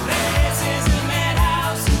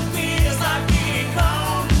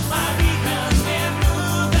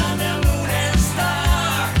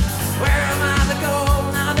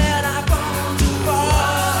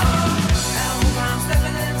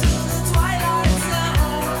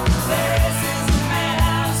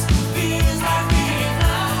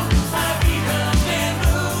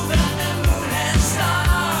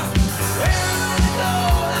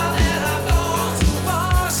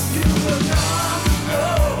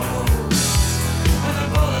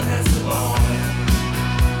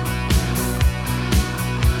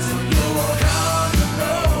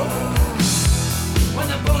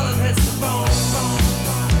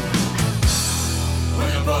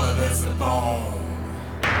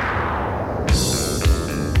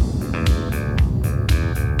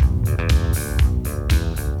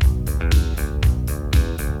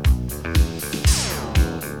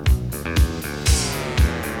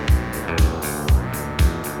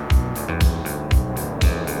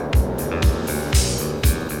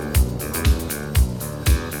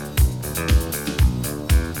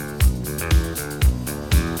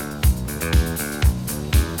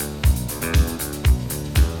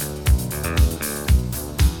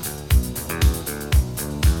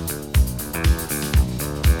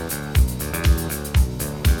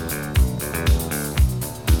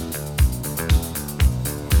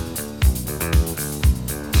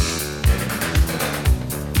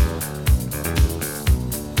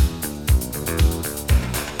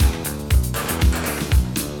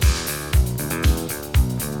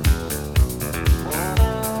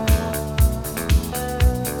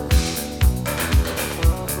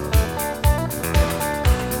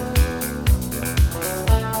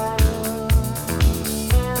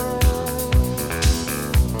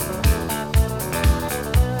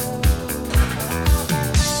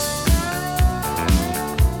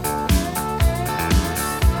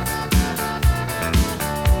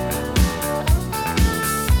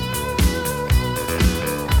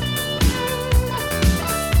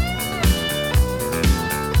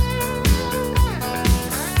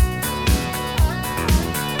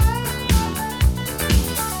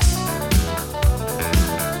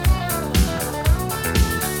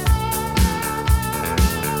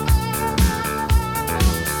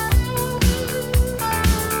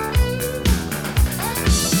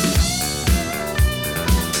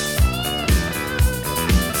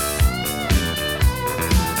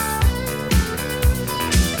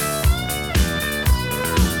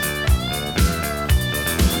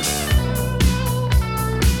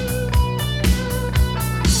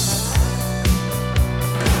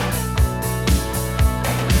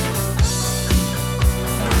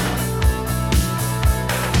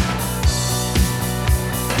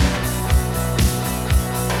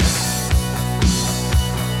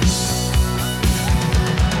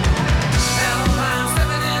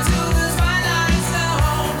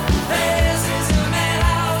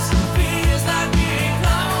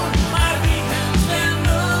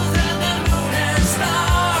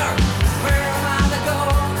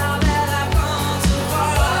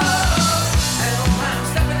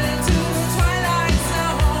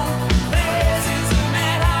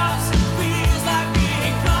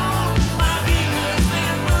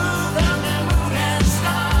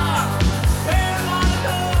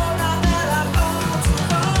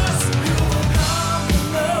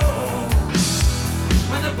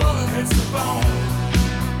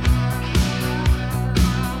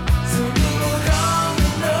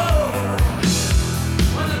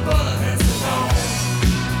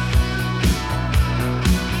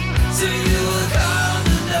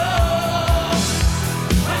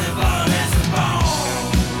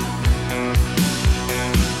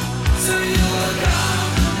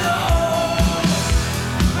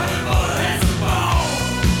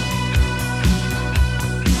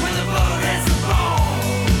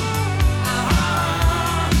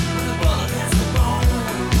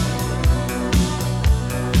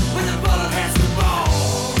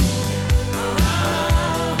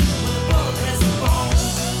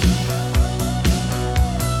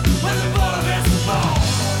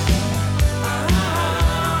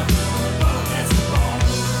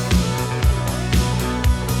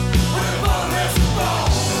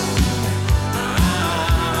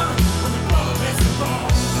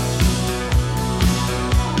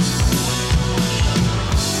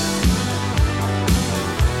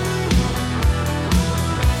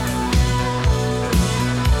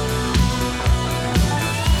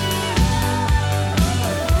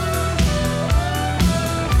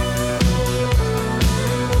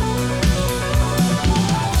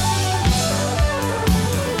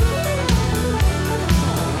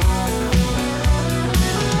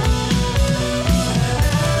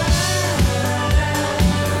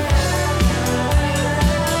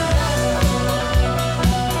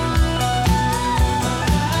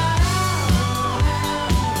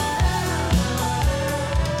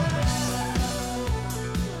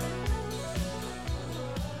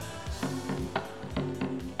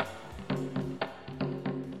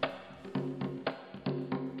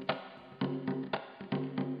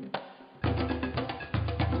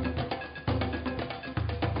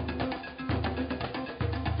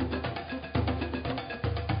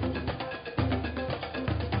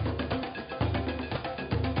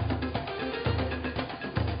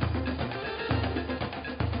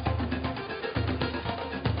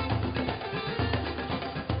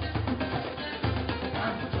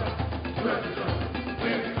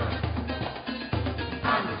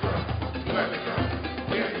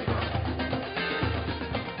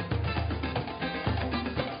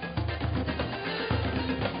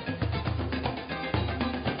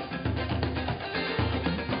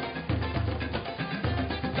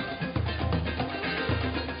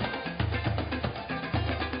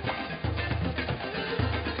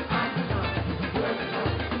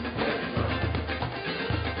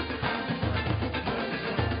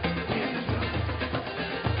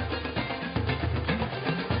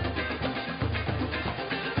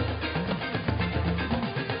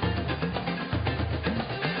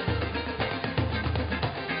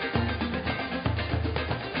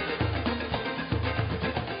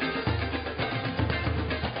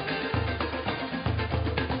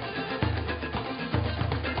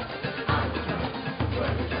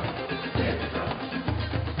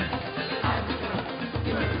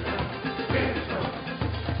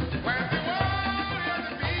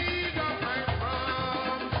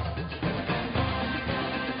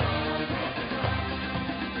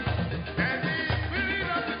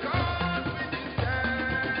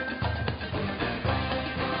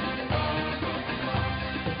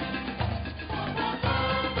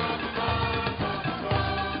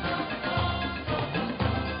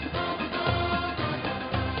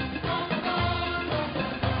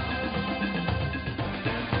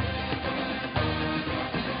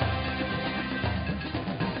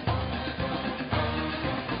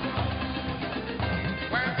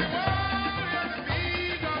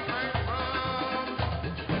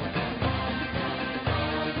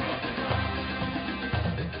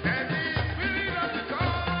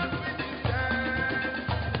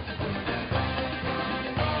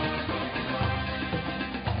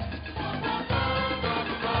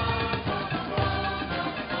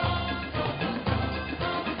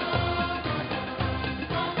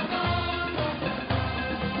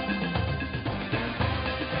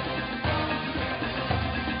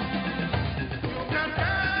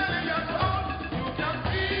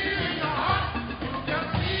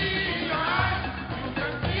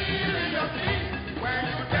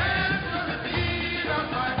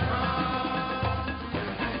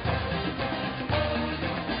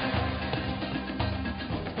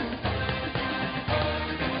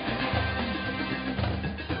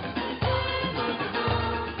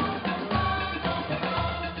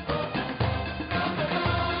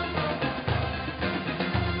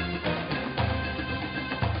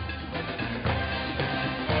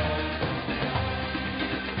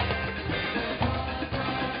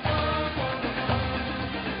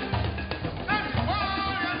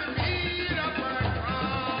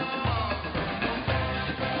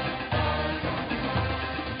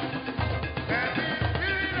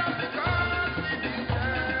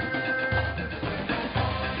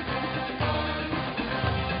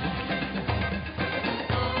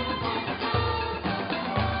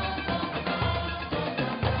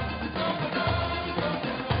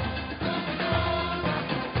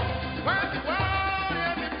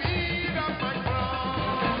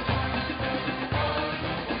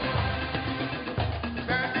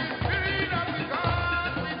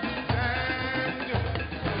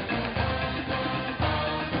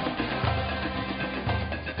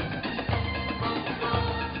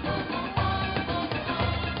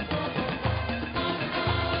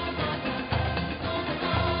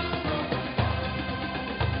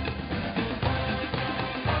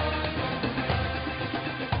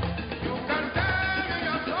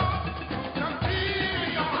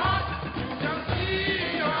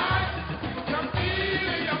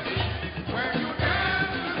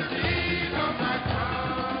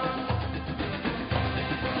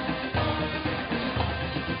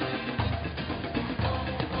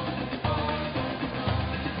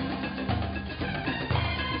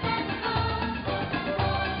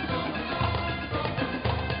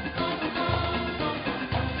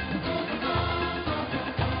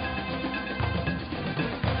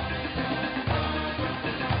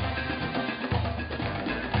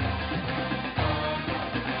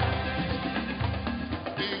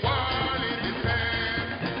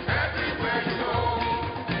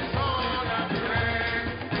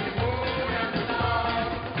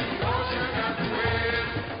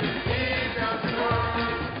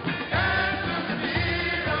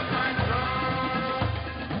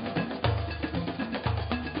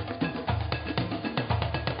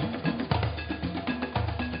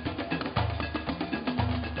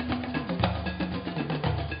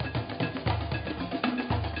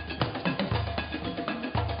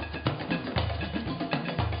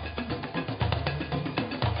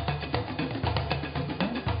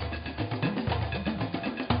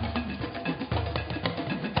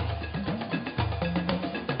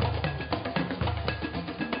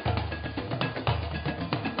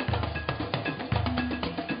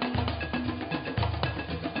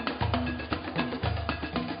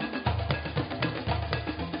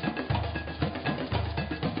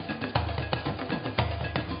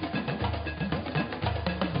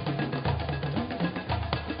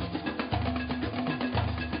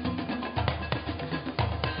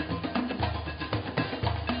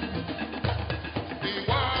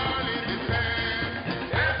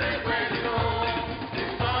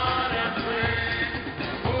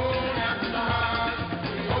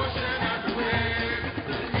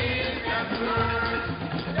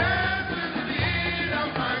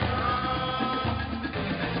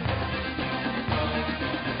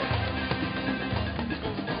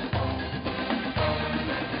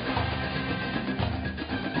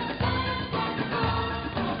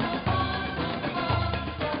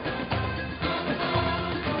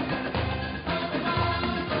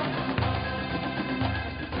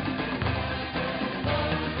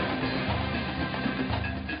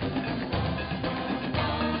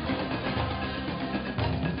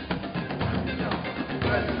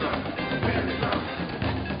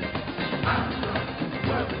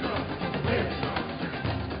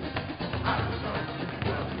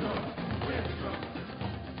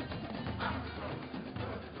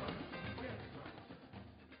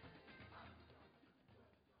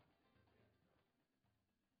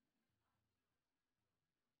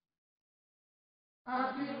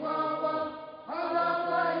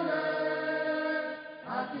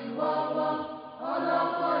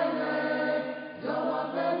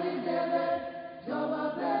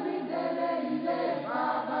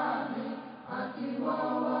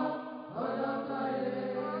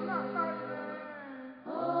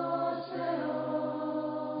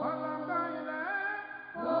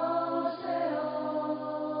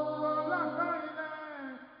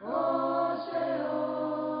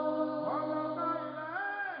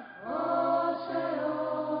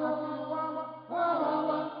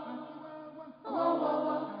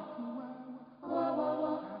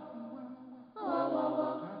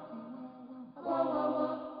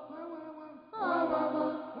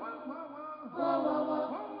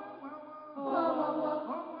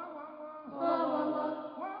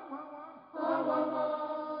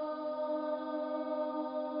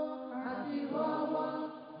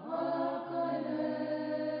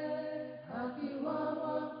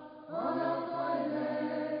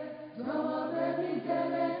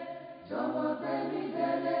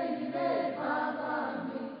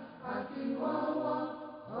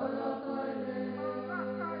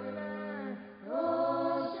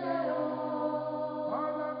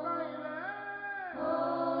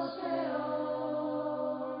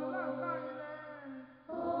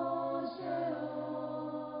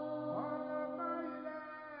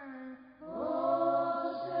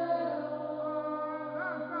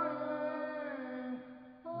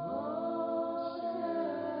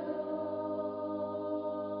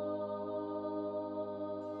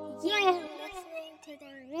 You're listening to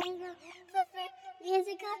the Rainbow Flipper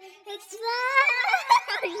Musical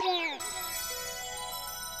Explosion!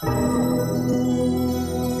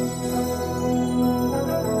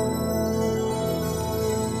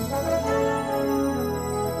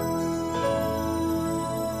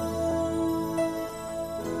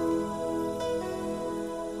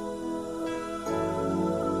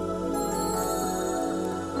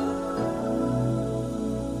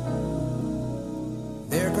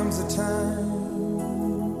 There comes a time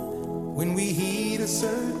when we heed a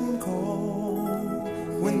certain call,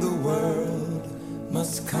 when the world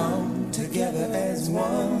must come together as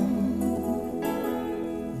one.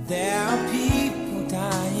 There are people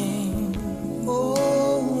dying.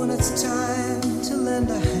 Oh, when it's time to lend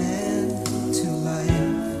a hand to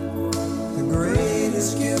life, the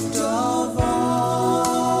greatest gift of all.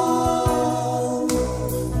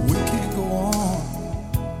 We can't go on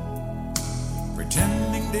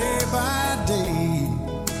pretending day by day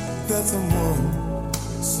that someone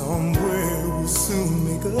somewhere will soon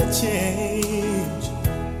make a change.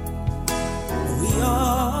 We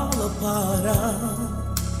all a part of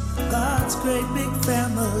God's great big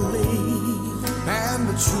family, and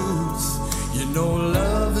the truth, you know,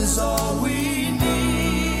 love is all we need.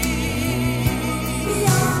 We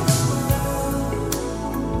are the world,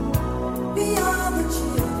 we are the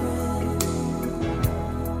children,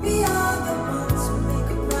 we are the ones who make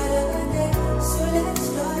a brighter day, so let's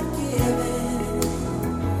start giving.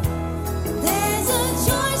 There's a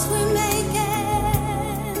choice we're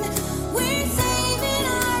making. We're saving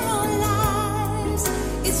our own lives.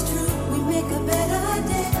 It's true, we make a better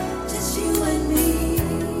day, just you and me.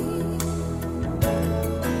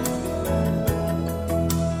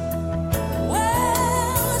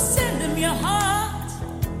 Well, send them your heart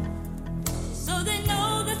so they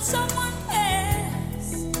know that someone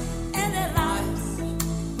cares, and their lives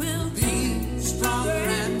will be stronger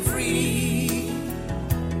and free.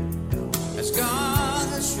 As God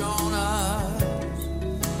has shown us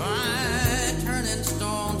by turning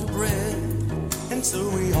stone to bread, and so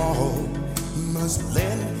we all must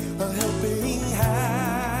lend a helping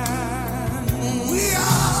hand. We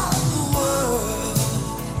are the world,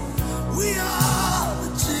 we are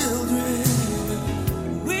the children,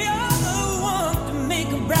 We are the one to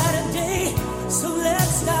make a brighter day, so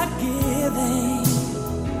let's start giving.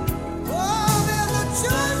 oh, there's a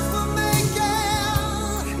choice we're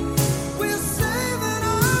making. We're saving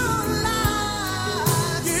our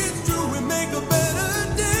lives. It's true, we make a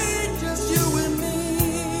better day, just you and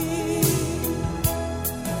me.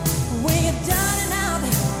 When you're down and out,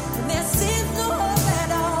 and there seems no hope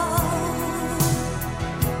at all.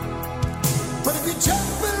 But if you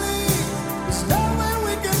just believe, there's nowhere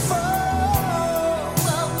we can fall.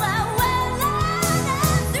 Well,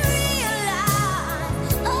 let's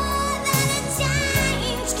realize, oh, that a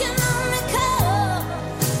change can only come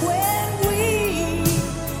when we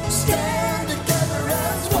Stand together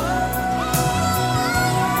as one.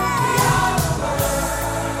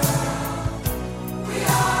 We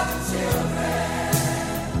are the children.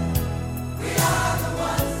 We are the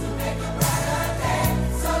ones who make a brighter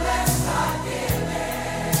day. So let's start giving.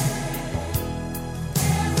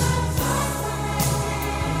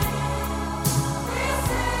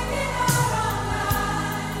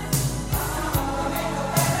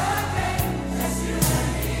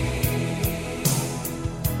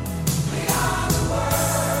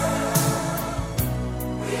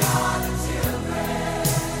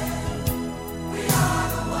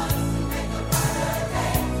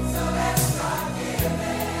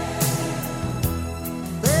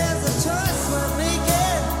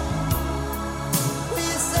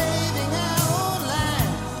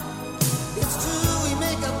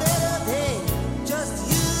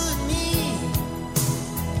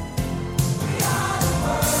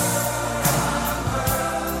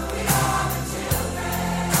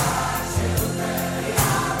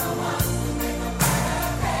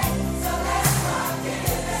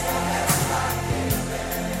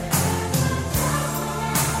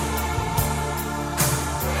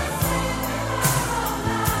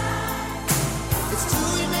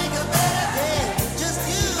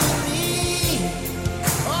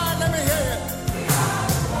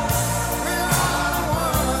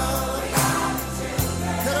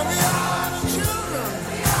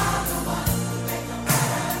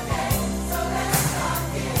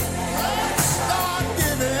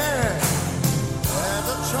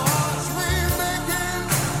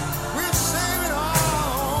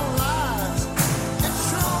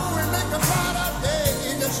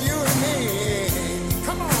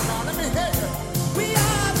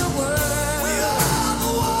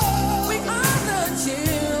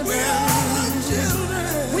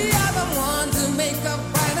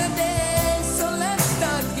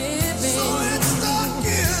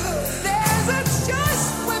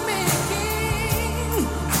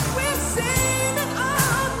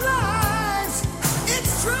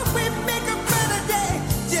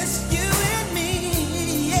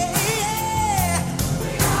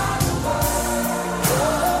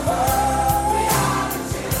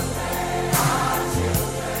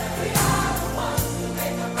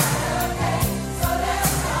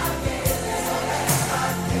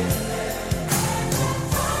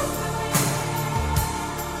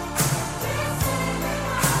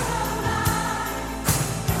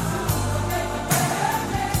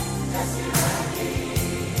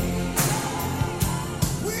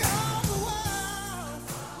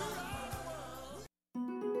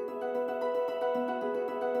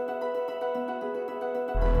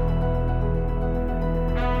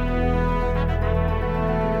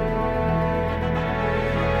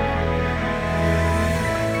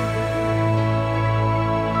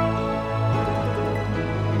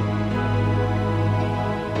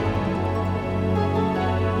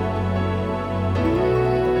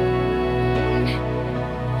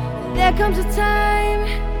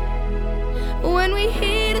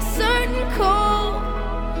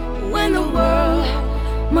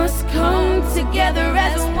 together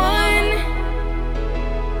as one.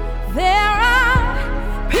 There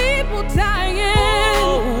are people dying.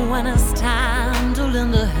 Oh, when it's time to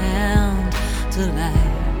lend a hand to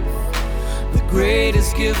life, the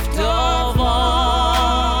greatest gift of all.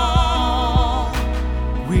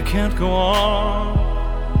 We can't go on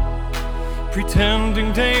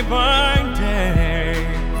pretending day by day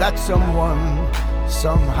that someone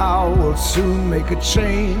somehow will soon make a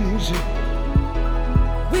change.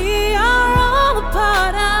 We are all a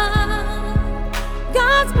part of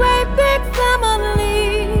God's great big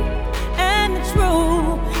family, and it's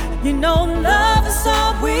true, you know, love is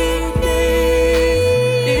all we need.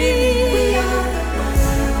 We are the ones,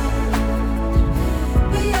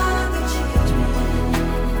 we are the children,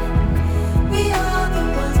 we are the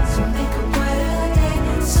ones who make a brighter day,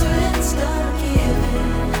 so let's start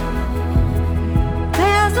giving.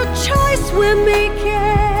 There's a choice we're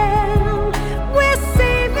making, we're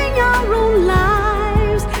saving our own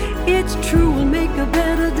lives. It's true, we'll make a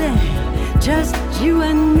better day, just you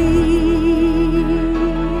and me.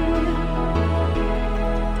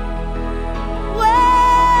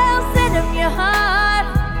 Well, send them your heart,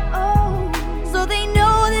 oh, so they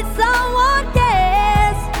know that someone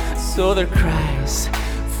cares. So their cries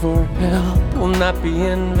for help will not be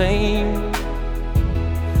in vain.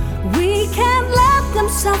 We can't let them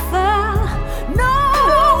suffer.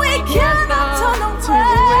 No, we cannot turn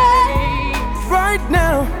away. Right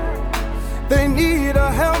now, they need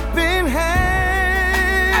a helping hand.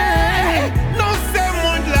 No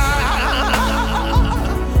someone lie.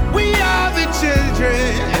 We are the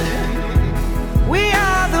children. We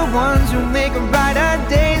are the ones who make a brighter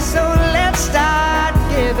day. So let's start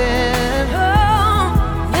giving.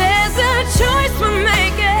 Oh, there's a choice we're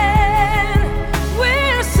making.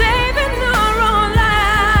 We're saving our own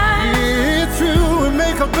lives. It's true, we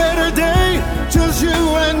make a better day, just you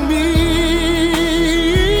and me.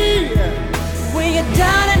 When you're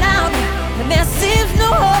down and out, and there seems no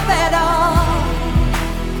hope at all.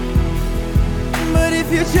 But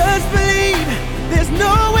if you just believe, there's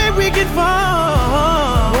no way we can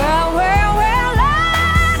fall. Well,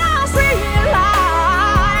 let us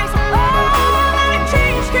realize, oh, that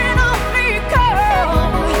change can only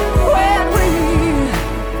come when we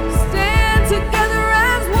stand together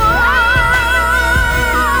as one.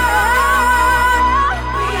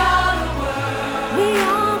 We are the world. We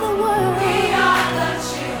are the world. We are the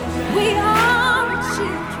children. We are the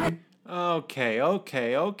children.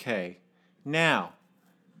 Okay. Now,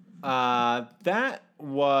 that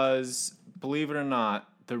was, believe it or not,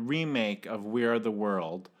 the remake of We Are the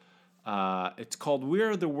World. It's called We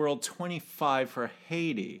Are the World 25 for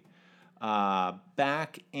Haiti.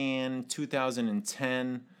 Back in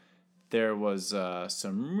 2010, there was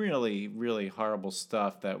some really, really horrible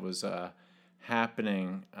stuff that was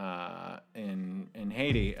happening in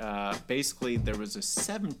Haiti. Basically, there was a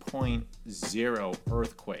 7.0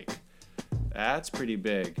 earthquake. That's pretty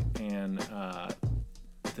big. And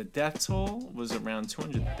the death toll was around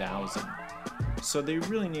 200,000. So they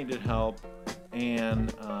really needed help.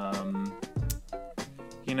 And,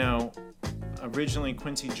 originally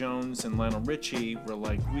Quincy Jones and Lionel Richie were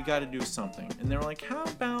like, we got to do something. And they were like, how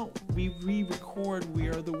about we re-record We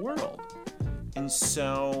Are the World? And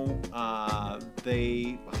so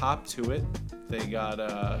they hopped to it. They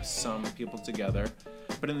got some people together.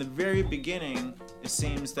 But in the very beginning, it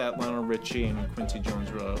seems that Lionel Richie and Quincy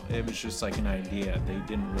Jones it was just like an idea. They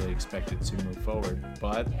didn't really expect it to move forward,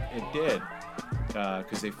 but it did.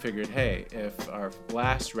 Because they figured, hey, if our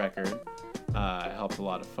last record helped a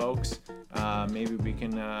lot of folks, maybe we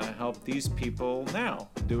can help these people now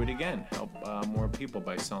do it again. Help more people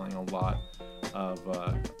by selling a lot of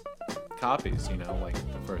copies, like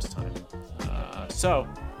the first time. So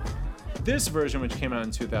this version, which came out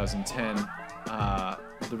in 2010,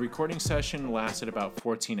 the recording session lasted about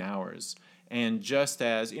 14 hours. And just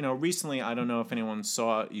as, recently, I don't know if anyone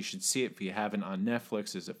saw it, you should see it if you haven't, on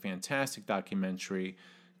Netflix. There's a fantastic documentary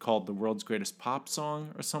called The World's Greatest Pop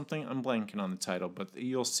Song or something. I'm blanking on the title, but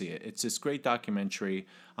you'll see it. It's this great documentary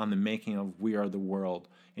on the making of We Are the World,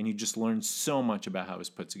 and you just learn so much about how it was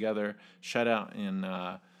put together. Shout out and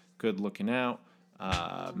good looking out.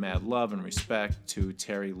 Mad love and respect to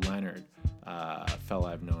Terry Leonard, a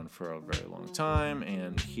fella I've known for a very long time,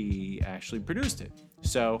 and he actually produced it.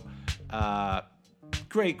 So,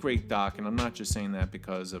 great doc, and I'm not just saying that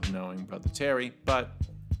because of knowing Brother Terry, but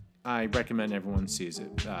I recommend everyone sees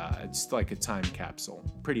it. It's like a time capsule.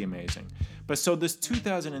 Pretty amazing. But so this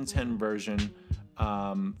 2010 version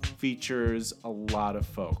features a lot of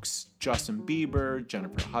folks. Justin Bieber,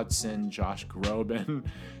 Jennifer Hudson, Josh Groban,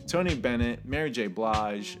 Tony Bennett, Mary J.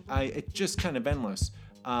 Blige. It's just kind of endless.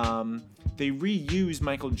 They reuse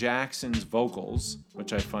Michael Jackson's vocals,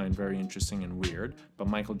 which I find very interesting and weird, but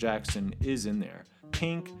Michael Jackson is in there.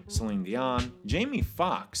 Pink, Celine Dion, Jamie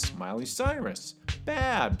Foxx, Miley Cyrus,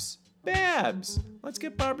 Babs. Let's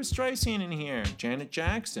get Barbra Streisand in here. Janet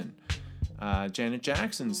Jackson. Janet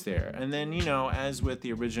Jackson's there. And then, as with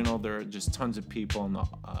the original, there are just tons of people in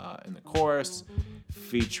the chorus,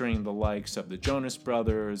 featuring the likes of the Jonas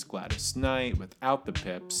Brothers, Gladys Knight, without the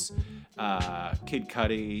Pips, Kid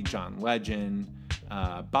Cudi, John Legend,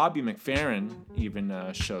 Bobby McFerrin even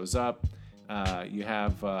shows up. You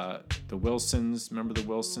have the Wilsons. Remember the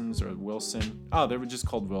Wilsons or Wilson? Oh, they were just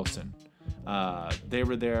called Wilson. They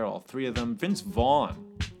were there, all three of them. Vince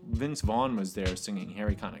Vaughn was there singing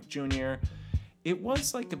Harry Connick Jr. It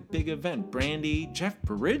was like a big event. Brandy, Jeff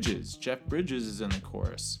Bridges. Jeff Bridges is in the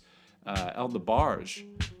chorus. El DeBarge.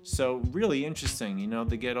 So really interesting.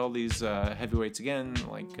 They get all these heavyweights again,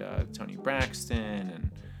 like Tony Braxton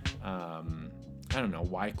and I don't know,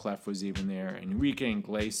 Wyclef was even there, Enrique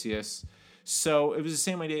Iglesias. So it was the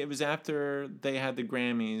same idea. It was after they had the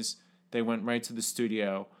Grammys, they went right to the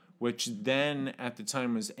studio, which then at the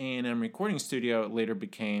time was A&M Recording Studio. It later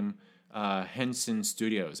became Henson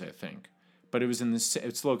Studios, I think. But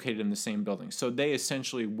it's located in the same building. So they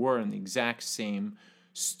essentially were in the exact same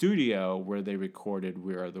studio where they recorded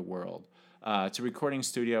We Are the World. It's a recording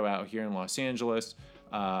studio out here in Los Angeles.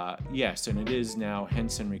 Yes, and it is now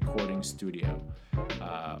Henson Recording Studio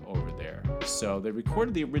over there. So they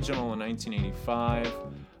recorded the original in 1985.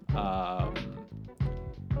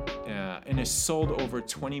 And has sold over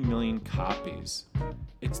 20 million copies.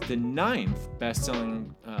 It's the 9th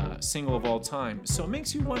best-selling single of all time. So it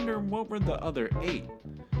makes you wonder, what were the other 8?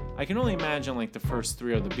 I can only imagine like the first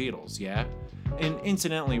 3 are the Beatles, yeah? And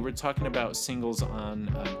incidentally, we're talking about singles on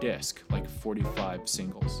a disc, like 45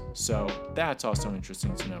 singles. So that's also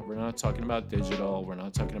interesting to know. We're not talking about digital. We're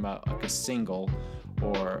not talking about like a single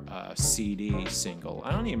or a CD single.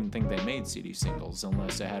 I don't even think they made CD singles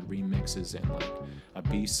unless it had remixes and like a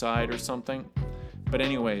B-side or something. But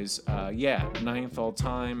anyways, 9th all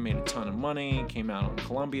time, made a ton of money, came out on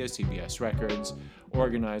Columbia, CBS Records,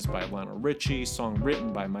 organized by Lionel Richie, song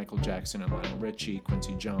written by Michael Jackson and Lionel Richie,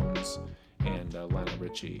 Quincy Jones, and Lionel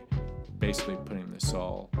Richie basically putting this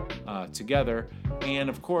all together. And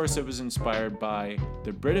of course, it was inspired by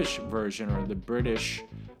the British version, or the British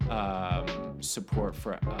support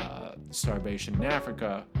for starvation in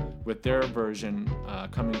Africa, with their version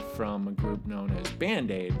coming from a group known as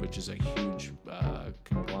Band Aid, which is a huge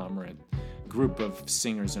conglomerate group of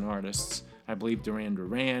singers and artists. I believe Duran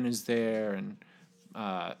Duran is there, and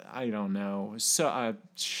I don't know. So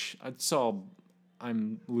it's all,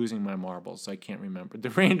 I'm losing my marbles. I can't remember.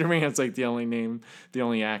 Duran Duran's like the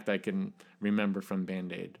only act I can remember from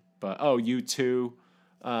Band Aid. But U2.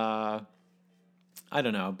 I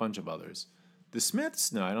don't know, a bunch of others. The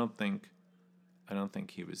Smiths? No, I don't think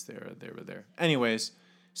he was there. They were there. Anyways,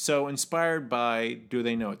 so inspired by Do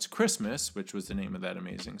They Know It's Christmas, which was the name of that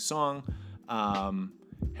amazing song,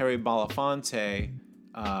 Harry Belafonte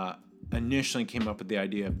initially came up with the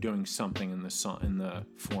idea of doing something in the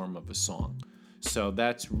form of a song. So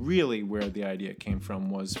that's really where the idea came from,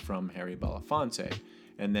 was from Harry Belafonte.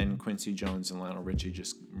 And then Quincy Jones and Lionel Richie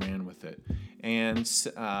just ran with it. And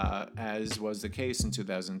as was the case in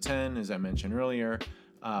 2010, as I mentioned earlier,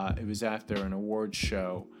 it was after an awards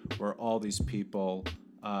show where all these people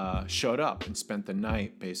showed up and spent the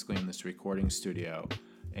night basically in this recording studio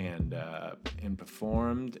and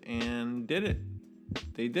performed and did it.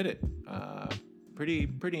 They did it.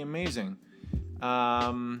 Pretty amazing.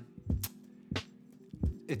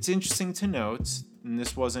 It's interesting to note, and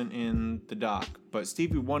this wasn't in the doc, but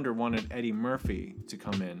Stevie Wonder wanted Eddie Murphy to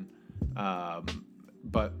come in.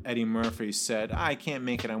 But Eddie Murphy said, I can't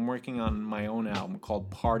make it. I'm working on my own album called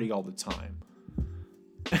Party All the Time.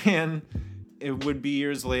 And it would be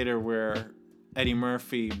years later where Eddie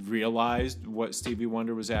Murphy realized what Stevie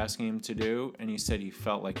Wonder was asking him to do, and he said he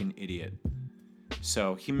felt like an idiot.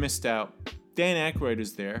 So he missed out. Dan Aykroyd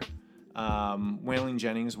is there. Waylon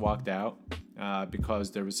Jennings walked out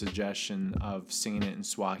because there was a suggestion of singing it in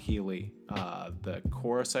Swahili, the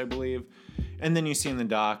chorus, I believe. And then you see in the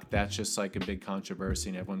doc, that's just like a big controversy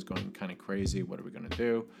and everyone's going kind of crazy. What are we going to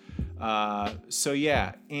do? So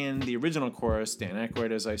yeah, in the original chorus, Dan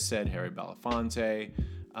Aykroyd, as I said, Harry Belafonte,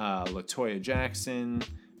 LaToya Jackson,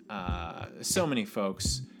 so many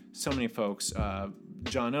folks,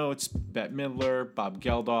 John Oates, Bette Midler, Bob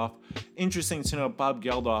Geldof. Interesting to note, Bob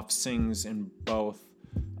Geldof sings in both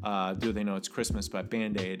Do They Know It's Christmas by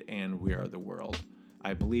Band Aid and We Are the World.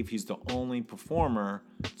 I believe he's the only performer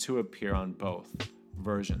to appear on both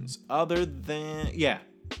versions. Other than, yeah,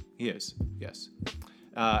 he is, yes.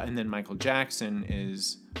 And then Michael Jackson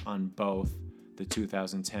is on both the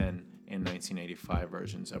 2010 and 1985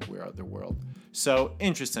 versions of We Are the World. So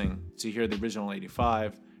interesting to hear the original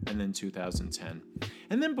 85 and then 2010.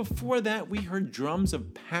 And then before that, we heard Drums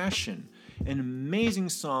of Passion, an amazing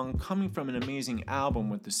song coming from an amazing album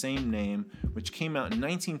with the same name, which came out in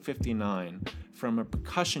 1959 from a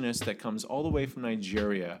percussionist that comes all the way from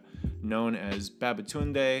Nigeria, known as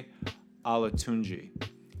Babatunde Olatunji.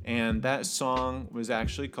 And that song was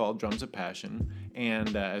actually called Drums of Passion.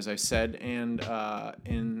 And as I said,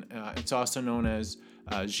 it's also known as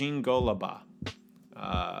Jingolaba,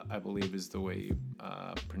 I believe is the way you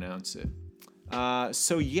pronounce it.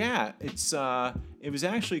 So yeah, it was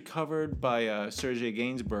actually covered by Serge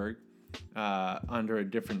Gainsbourg under a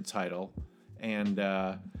different title. And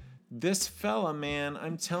this fella, man,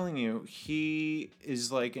 I'm telling you, he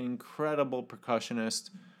is like an incredible percussionist.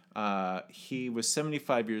 He was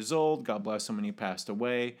 75 years old, God bless him when he passed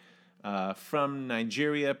away, from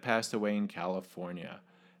Nigeria, passed away in California.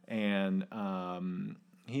 And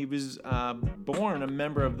he was born a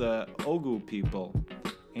member of the Ogu people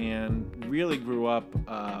and really grew up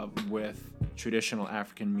with traditional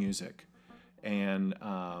African music. And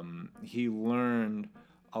he learned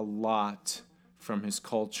a lot from his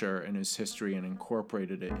culture and his history and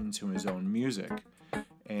incorporated it into his own music.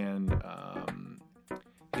 And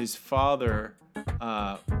his father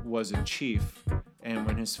was a chief, and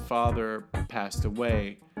when his father passed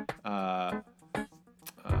away,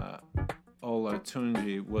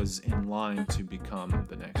 Olatunji was in line to become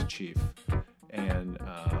the next chief. And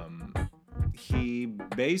he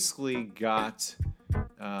basically got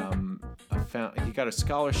a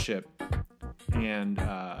scholarship and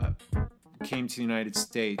came to the United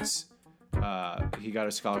States. He got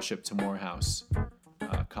a scholarship to Morehouse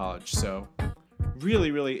College. So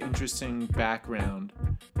really, really interesting background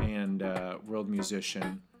and world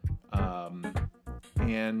musician.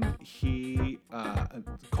 And he,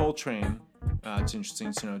 Coltrane, it's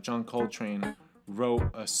interesting to know, John Coltrane wrote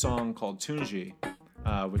a song called Tunji,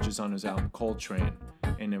 which is on his album Coltrane,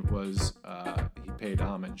 and it was, he paid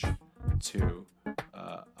homage to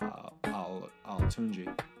Al-Tunji.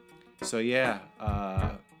 So yeah,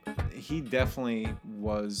 he definitely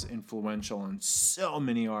was influential on so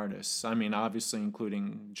many artists. I mean, obviously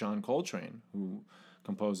including John Coltrane, who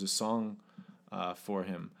composed a song for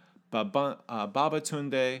him. But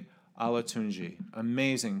Babatunde Olatunji,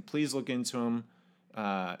 amazing. Please look into him.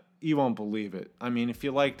 You won't believe it. I mean, if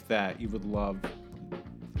you liked that, you would love.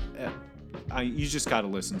 You just got to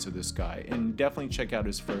listen to this guy, and definitely check out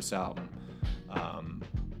his first album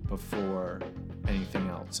before anything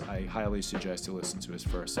else. I highly suggest you listen to his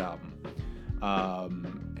first album.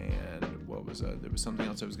 And what was there was something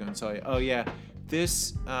else I was going to tell you. Oh yeah,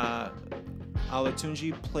 this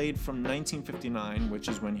Olatunji played from 1959, which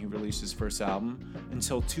is when he released his first album,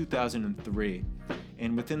 until 2003.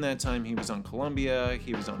 And within that time, he was on Columbia,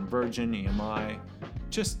 he was on Virgin, EMI.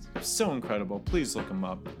 Just so incredible. Please look him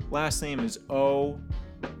up. Last name is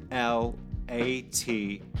Olatunji.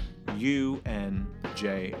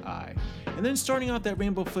 And then starting out that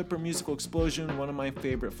Rainbow Flipper musical explosion, one of my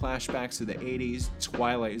favorite flashbacks of the 80s,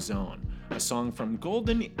 Twilight Zone. A song from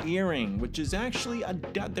Golden Earring, which is actually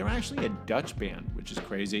they're actually a Dutch band, which is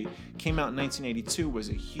crazy. Came out in 1982, was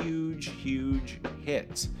a huge, huge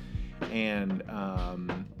hit. And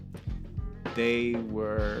they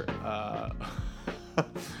were...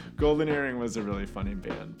 Golden Earring was a really funny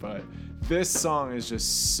band, but this song is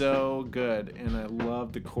just so good, and I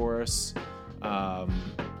love the chorus. I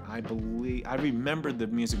remembered the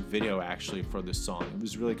music video actually for this song. It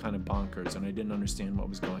was really kind of bonkers, and I didn't understand what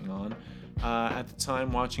was going on at the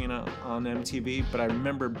time watching it on MTV, but I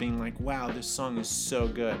remember being like, wow, this song is so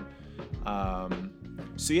good.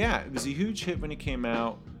 So yeah, it was a huge hit when it came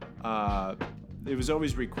out. It was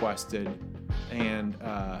always requested, and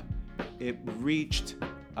it reached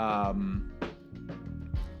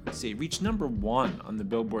number 1 on the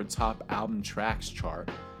Billboard Top Album Tracks chart,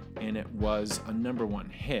 and it was a number 1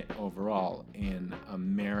 hit overall in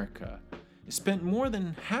America. It spent more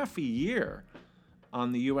than half a year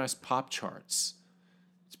on the U.S. pop charts.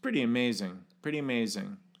 It's pretty amazing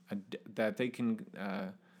that they can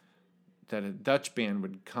that a Dutch band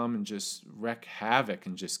would come and just wreak havoc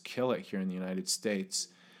and just kill it here in the United States,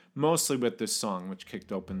 mostly with this song, which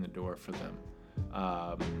kicked open the door for them.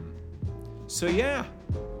 So yeah,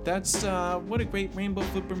 that's what a great Rainbow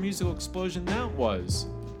Flipper musical explosion that was,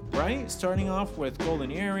 right? Starting off with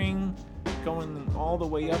Golden Earring, going all the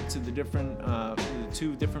way up to the different, the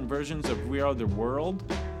 2 different versions of We Are the World.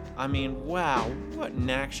 I mean, wow, what an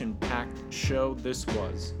action-packed show this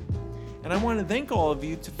was. And I want to thank all of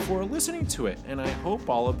you for listening to it. And I hope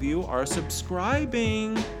all of you are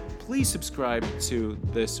subscribing. Please subscribe to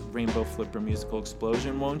this Rainbow Flipper Musical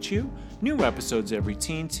Explosion, won't you? New episodes every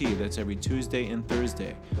TNT, that's every Tuesday and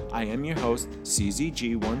Thursday. I am your host,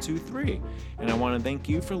 CZG123, and I want to thank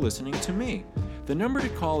you for listening to me. The number to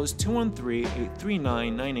call is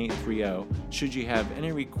 213-839-9830. Should you have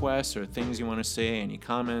any requests or things you want to say, any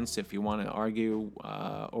comments, if you want to argue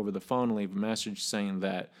over the phone, leave a message saying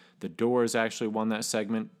that the Doors actually won that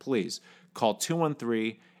segment, please call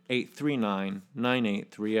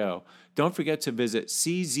 213-839-9830. Don't forget to visit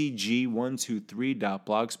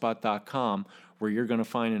czg123.blogspot.com, where you're going to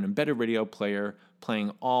find an embedded radio player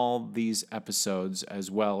playing all these episodes,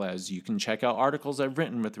 as well as you can check out articles I've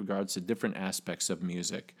written with regards to different aspects of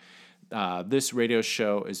music. This radio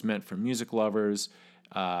show is meant for music lovers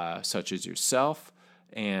such as yourself,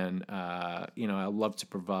 and I love to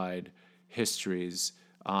provide histories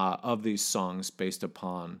of these songs based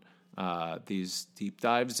upon these deep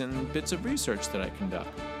dives and bits of research that I conduct,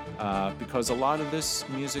 because a lot of this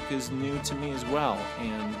music is new to me as well,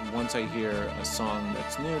 and once I hear a song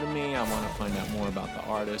that's new to me, I want to find out more about the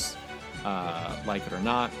artist, like it or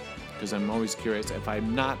not, because I'm always curious. If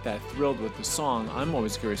I'm not that thrilled with the song, I'm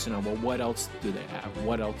always curious to know, well, what else do they have?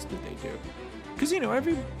 What else did they do? Because,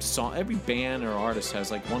 every band or artist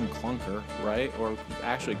has like one clunker, right? Or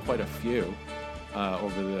actually quite a few.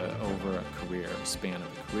 Over a span of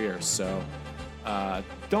a career. So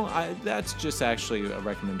that's just actually a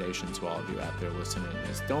recommendation to all of you out there listening,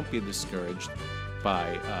 is don't be discouraged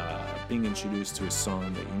by being introduced to a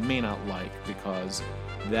song that you may not like, because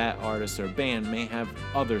that artist or band may have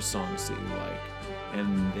other songs that you like,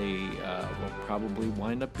 and they will probably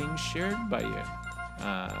wind up being shared by you.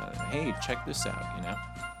 Hey, check this out,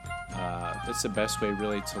 That's the best way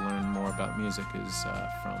really to learn more about music, is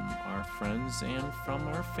from our friends and from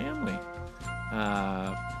our family.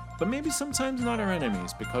 But maybe sometimes not our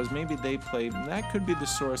enemies, because maybe that could be the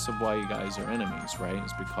source of why you guys are enemies, right?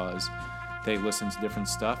 It's because they listen to different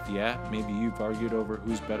stuff. Yeah, maybe you've argued over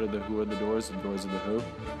who's better, the Who or the Doors or the Who.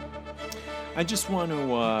 I just want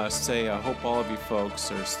to say I hope all of you folks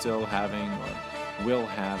are still having or will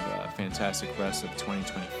have a fantastic rest of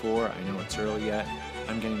 2024. I know it's early yet.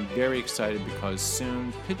 I'm getting very excited because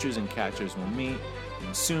soon pitchers and catchers will meet,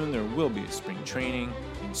 and soon there will be a spring training,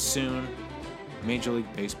 and soon Major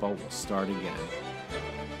League Baseball will start again.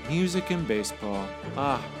 Music and baseball.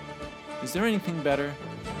 Is there anything better?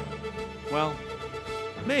 Well,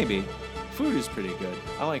 maybe. Food is pretty good.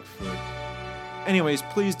 I like food. Anyways,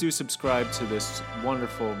 please do subscribe to this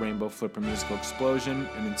wonderful Rainbow Flipper Musical Explosion,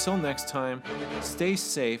 and until next time, stay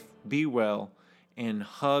safe, be well, and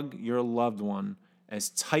hug your loved one as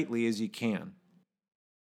tightly as you can.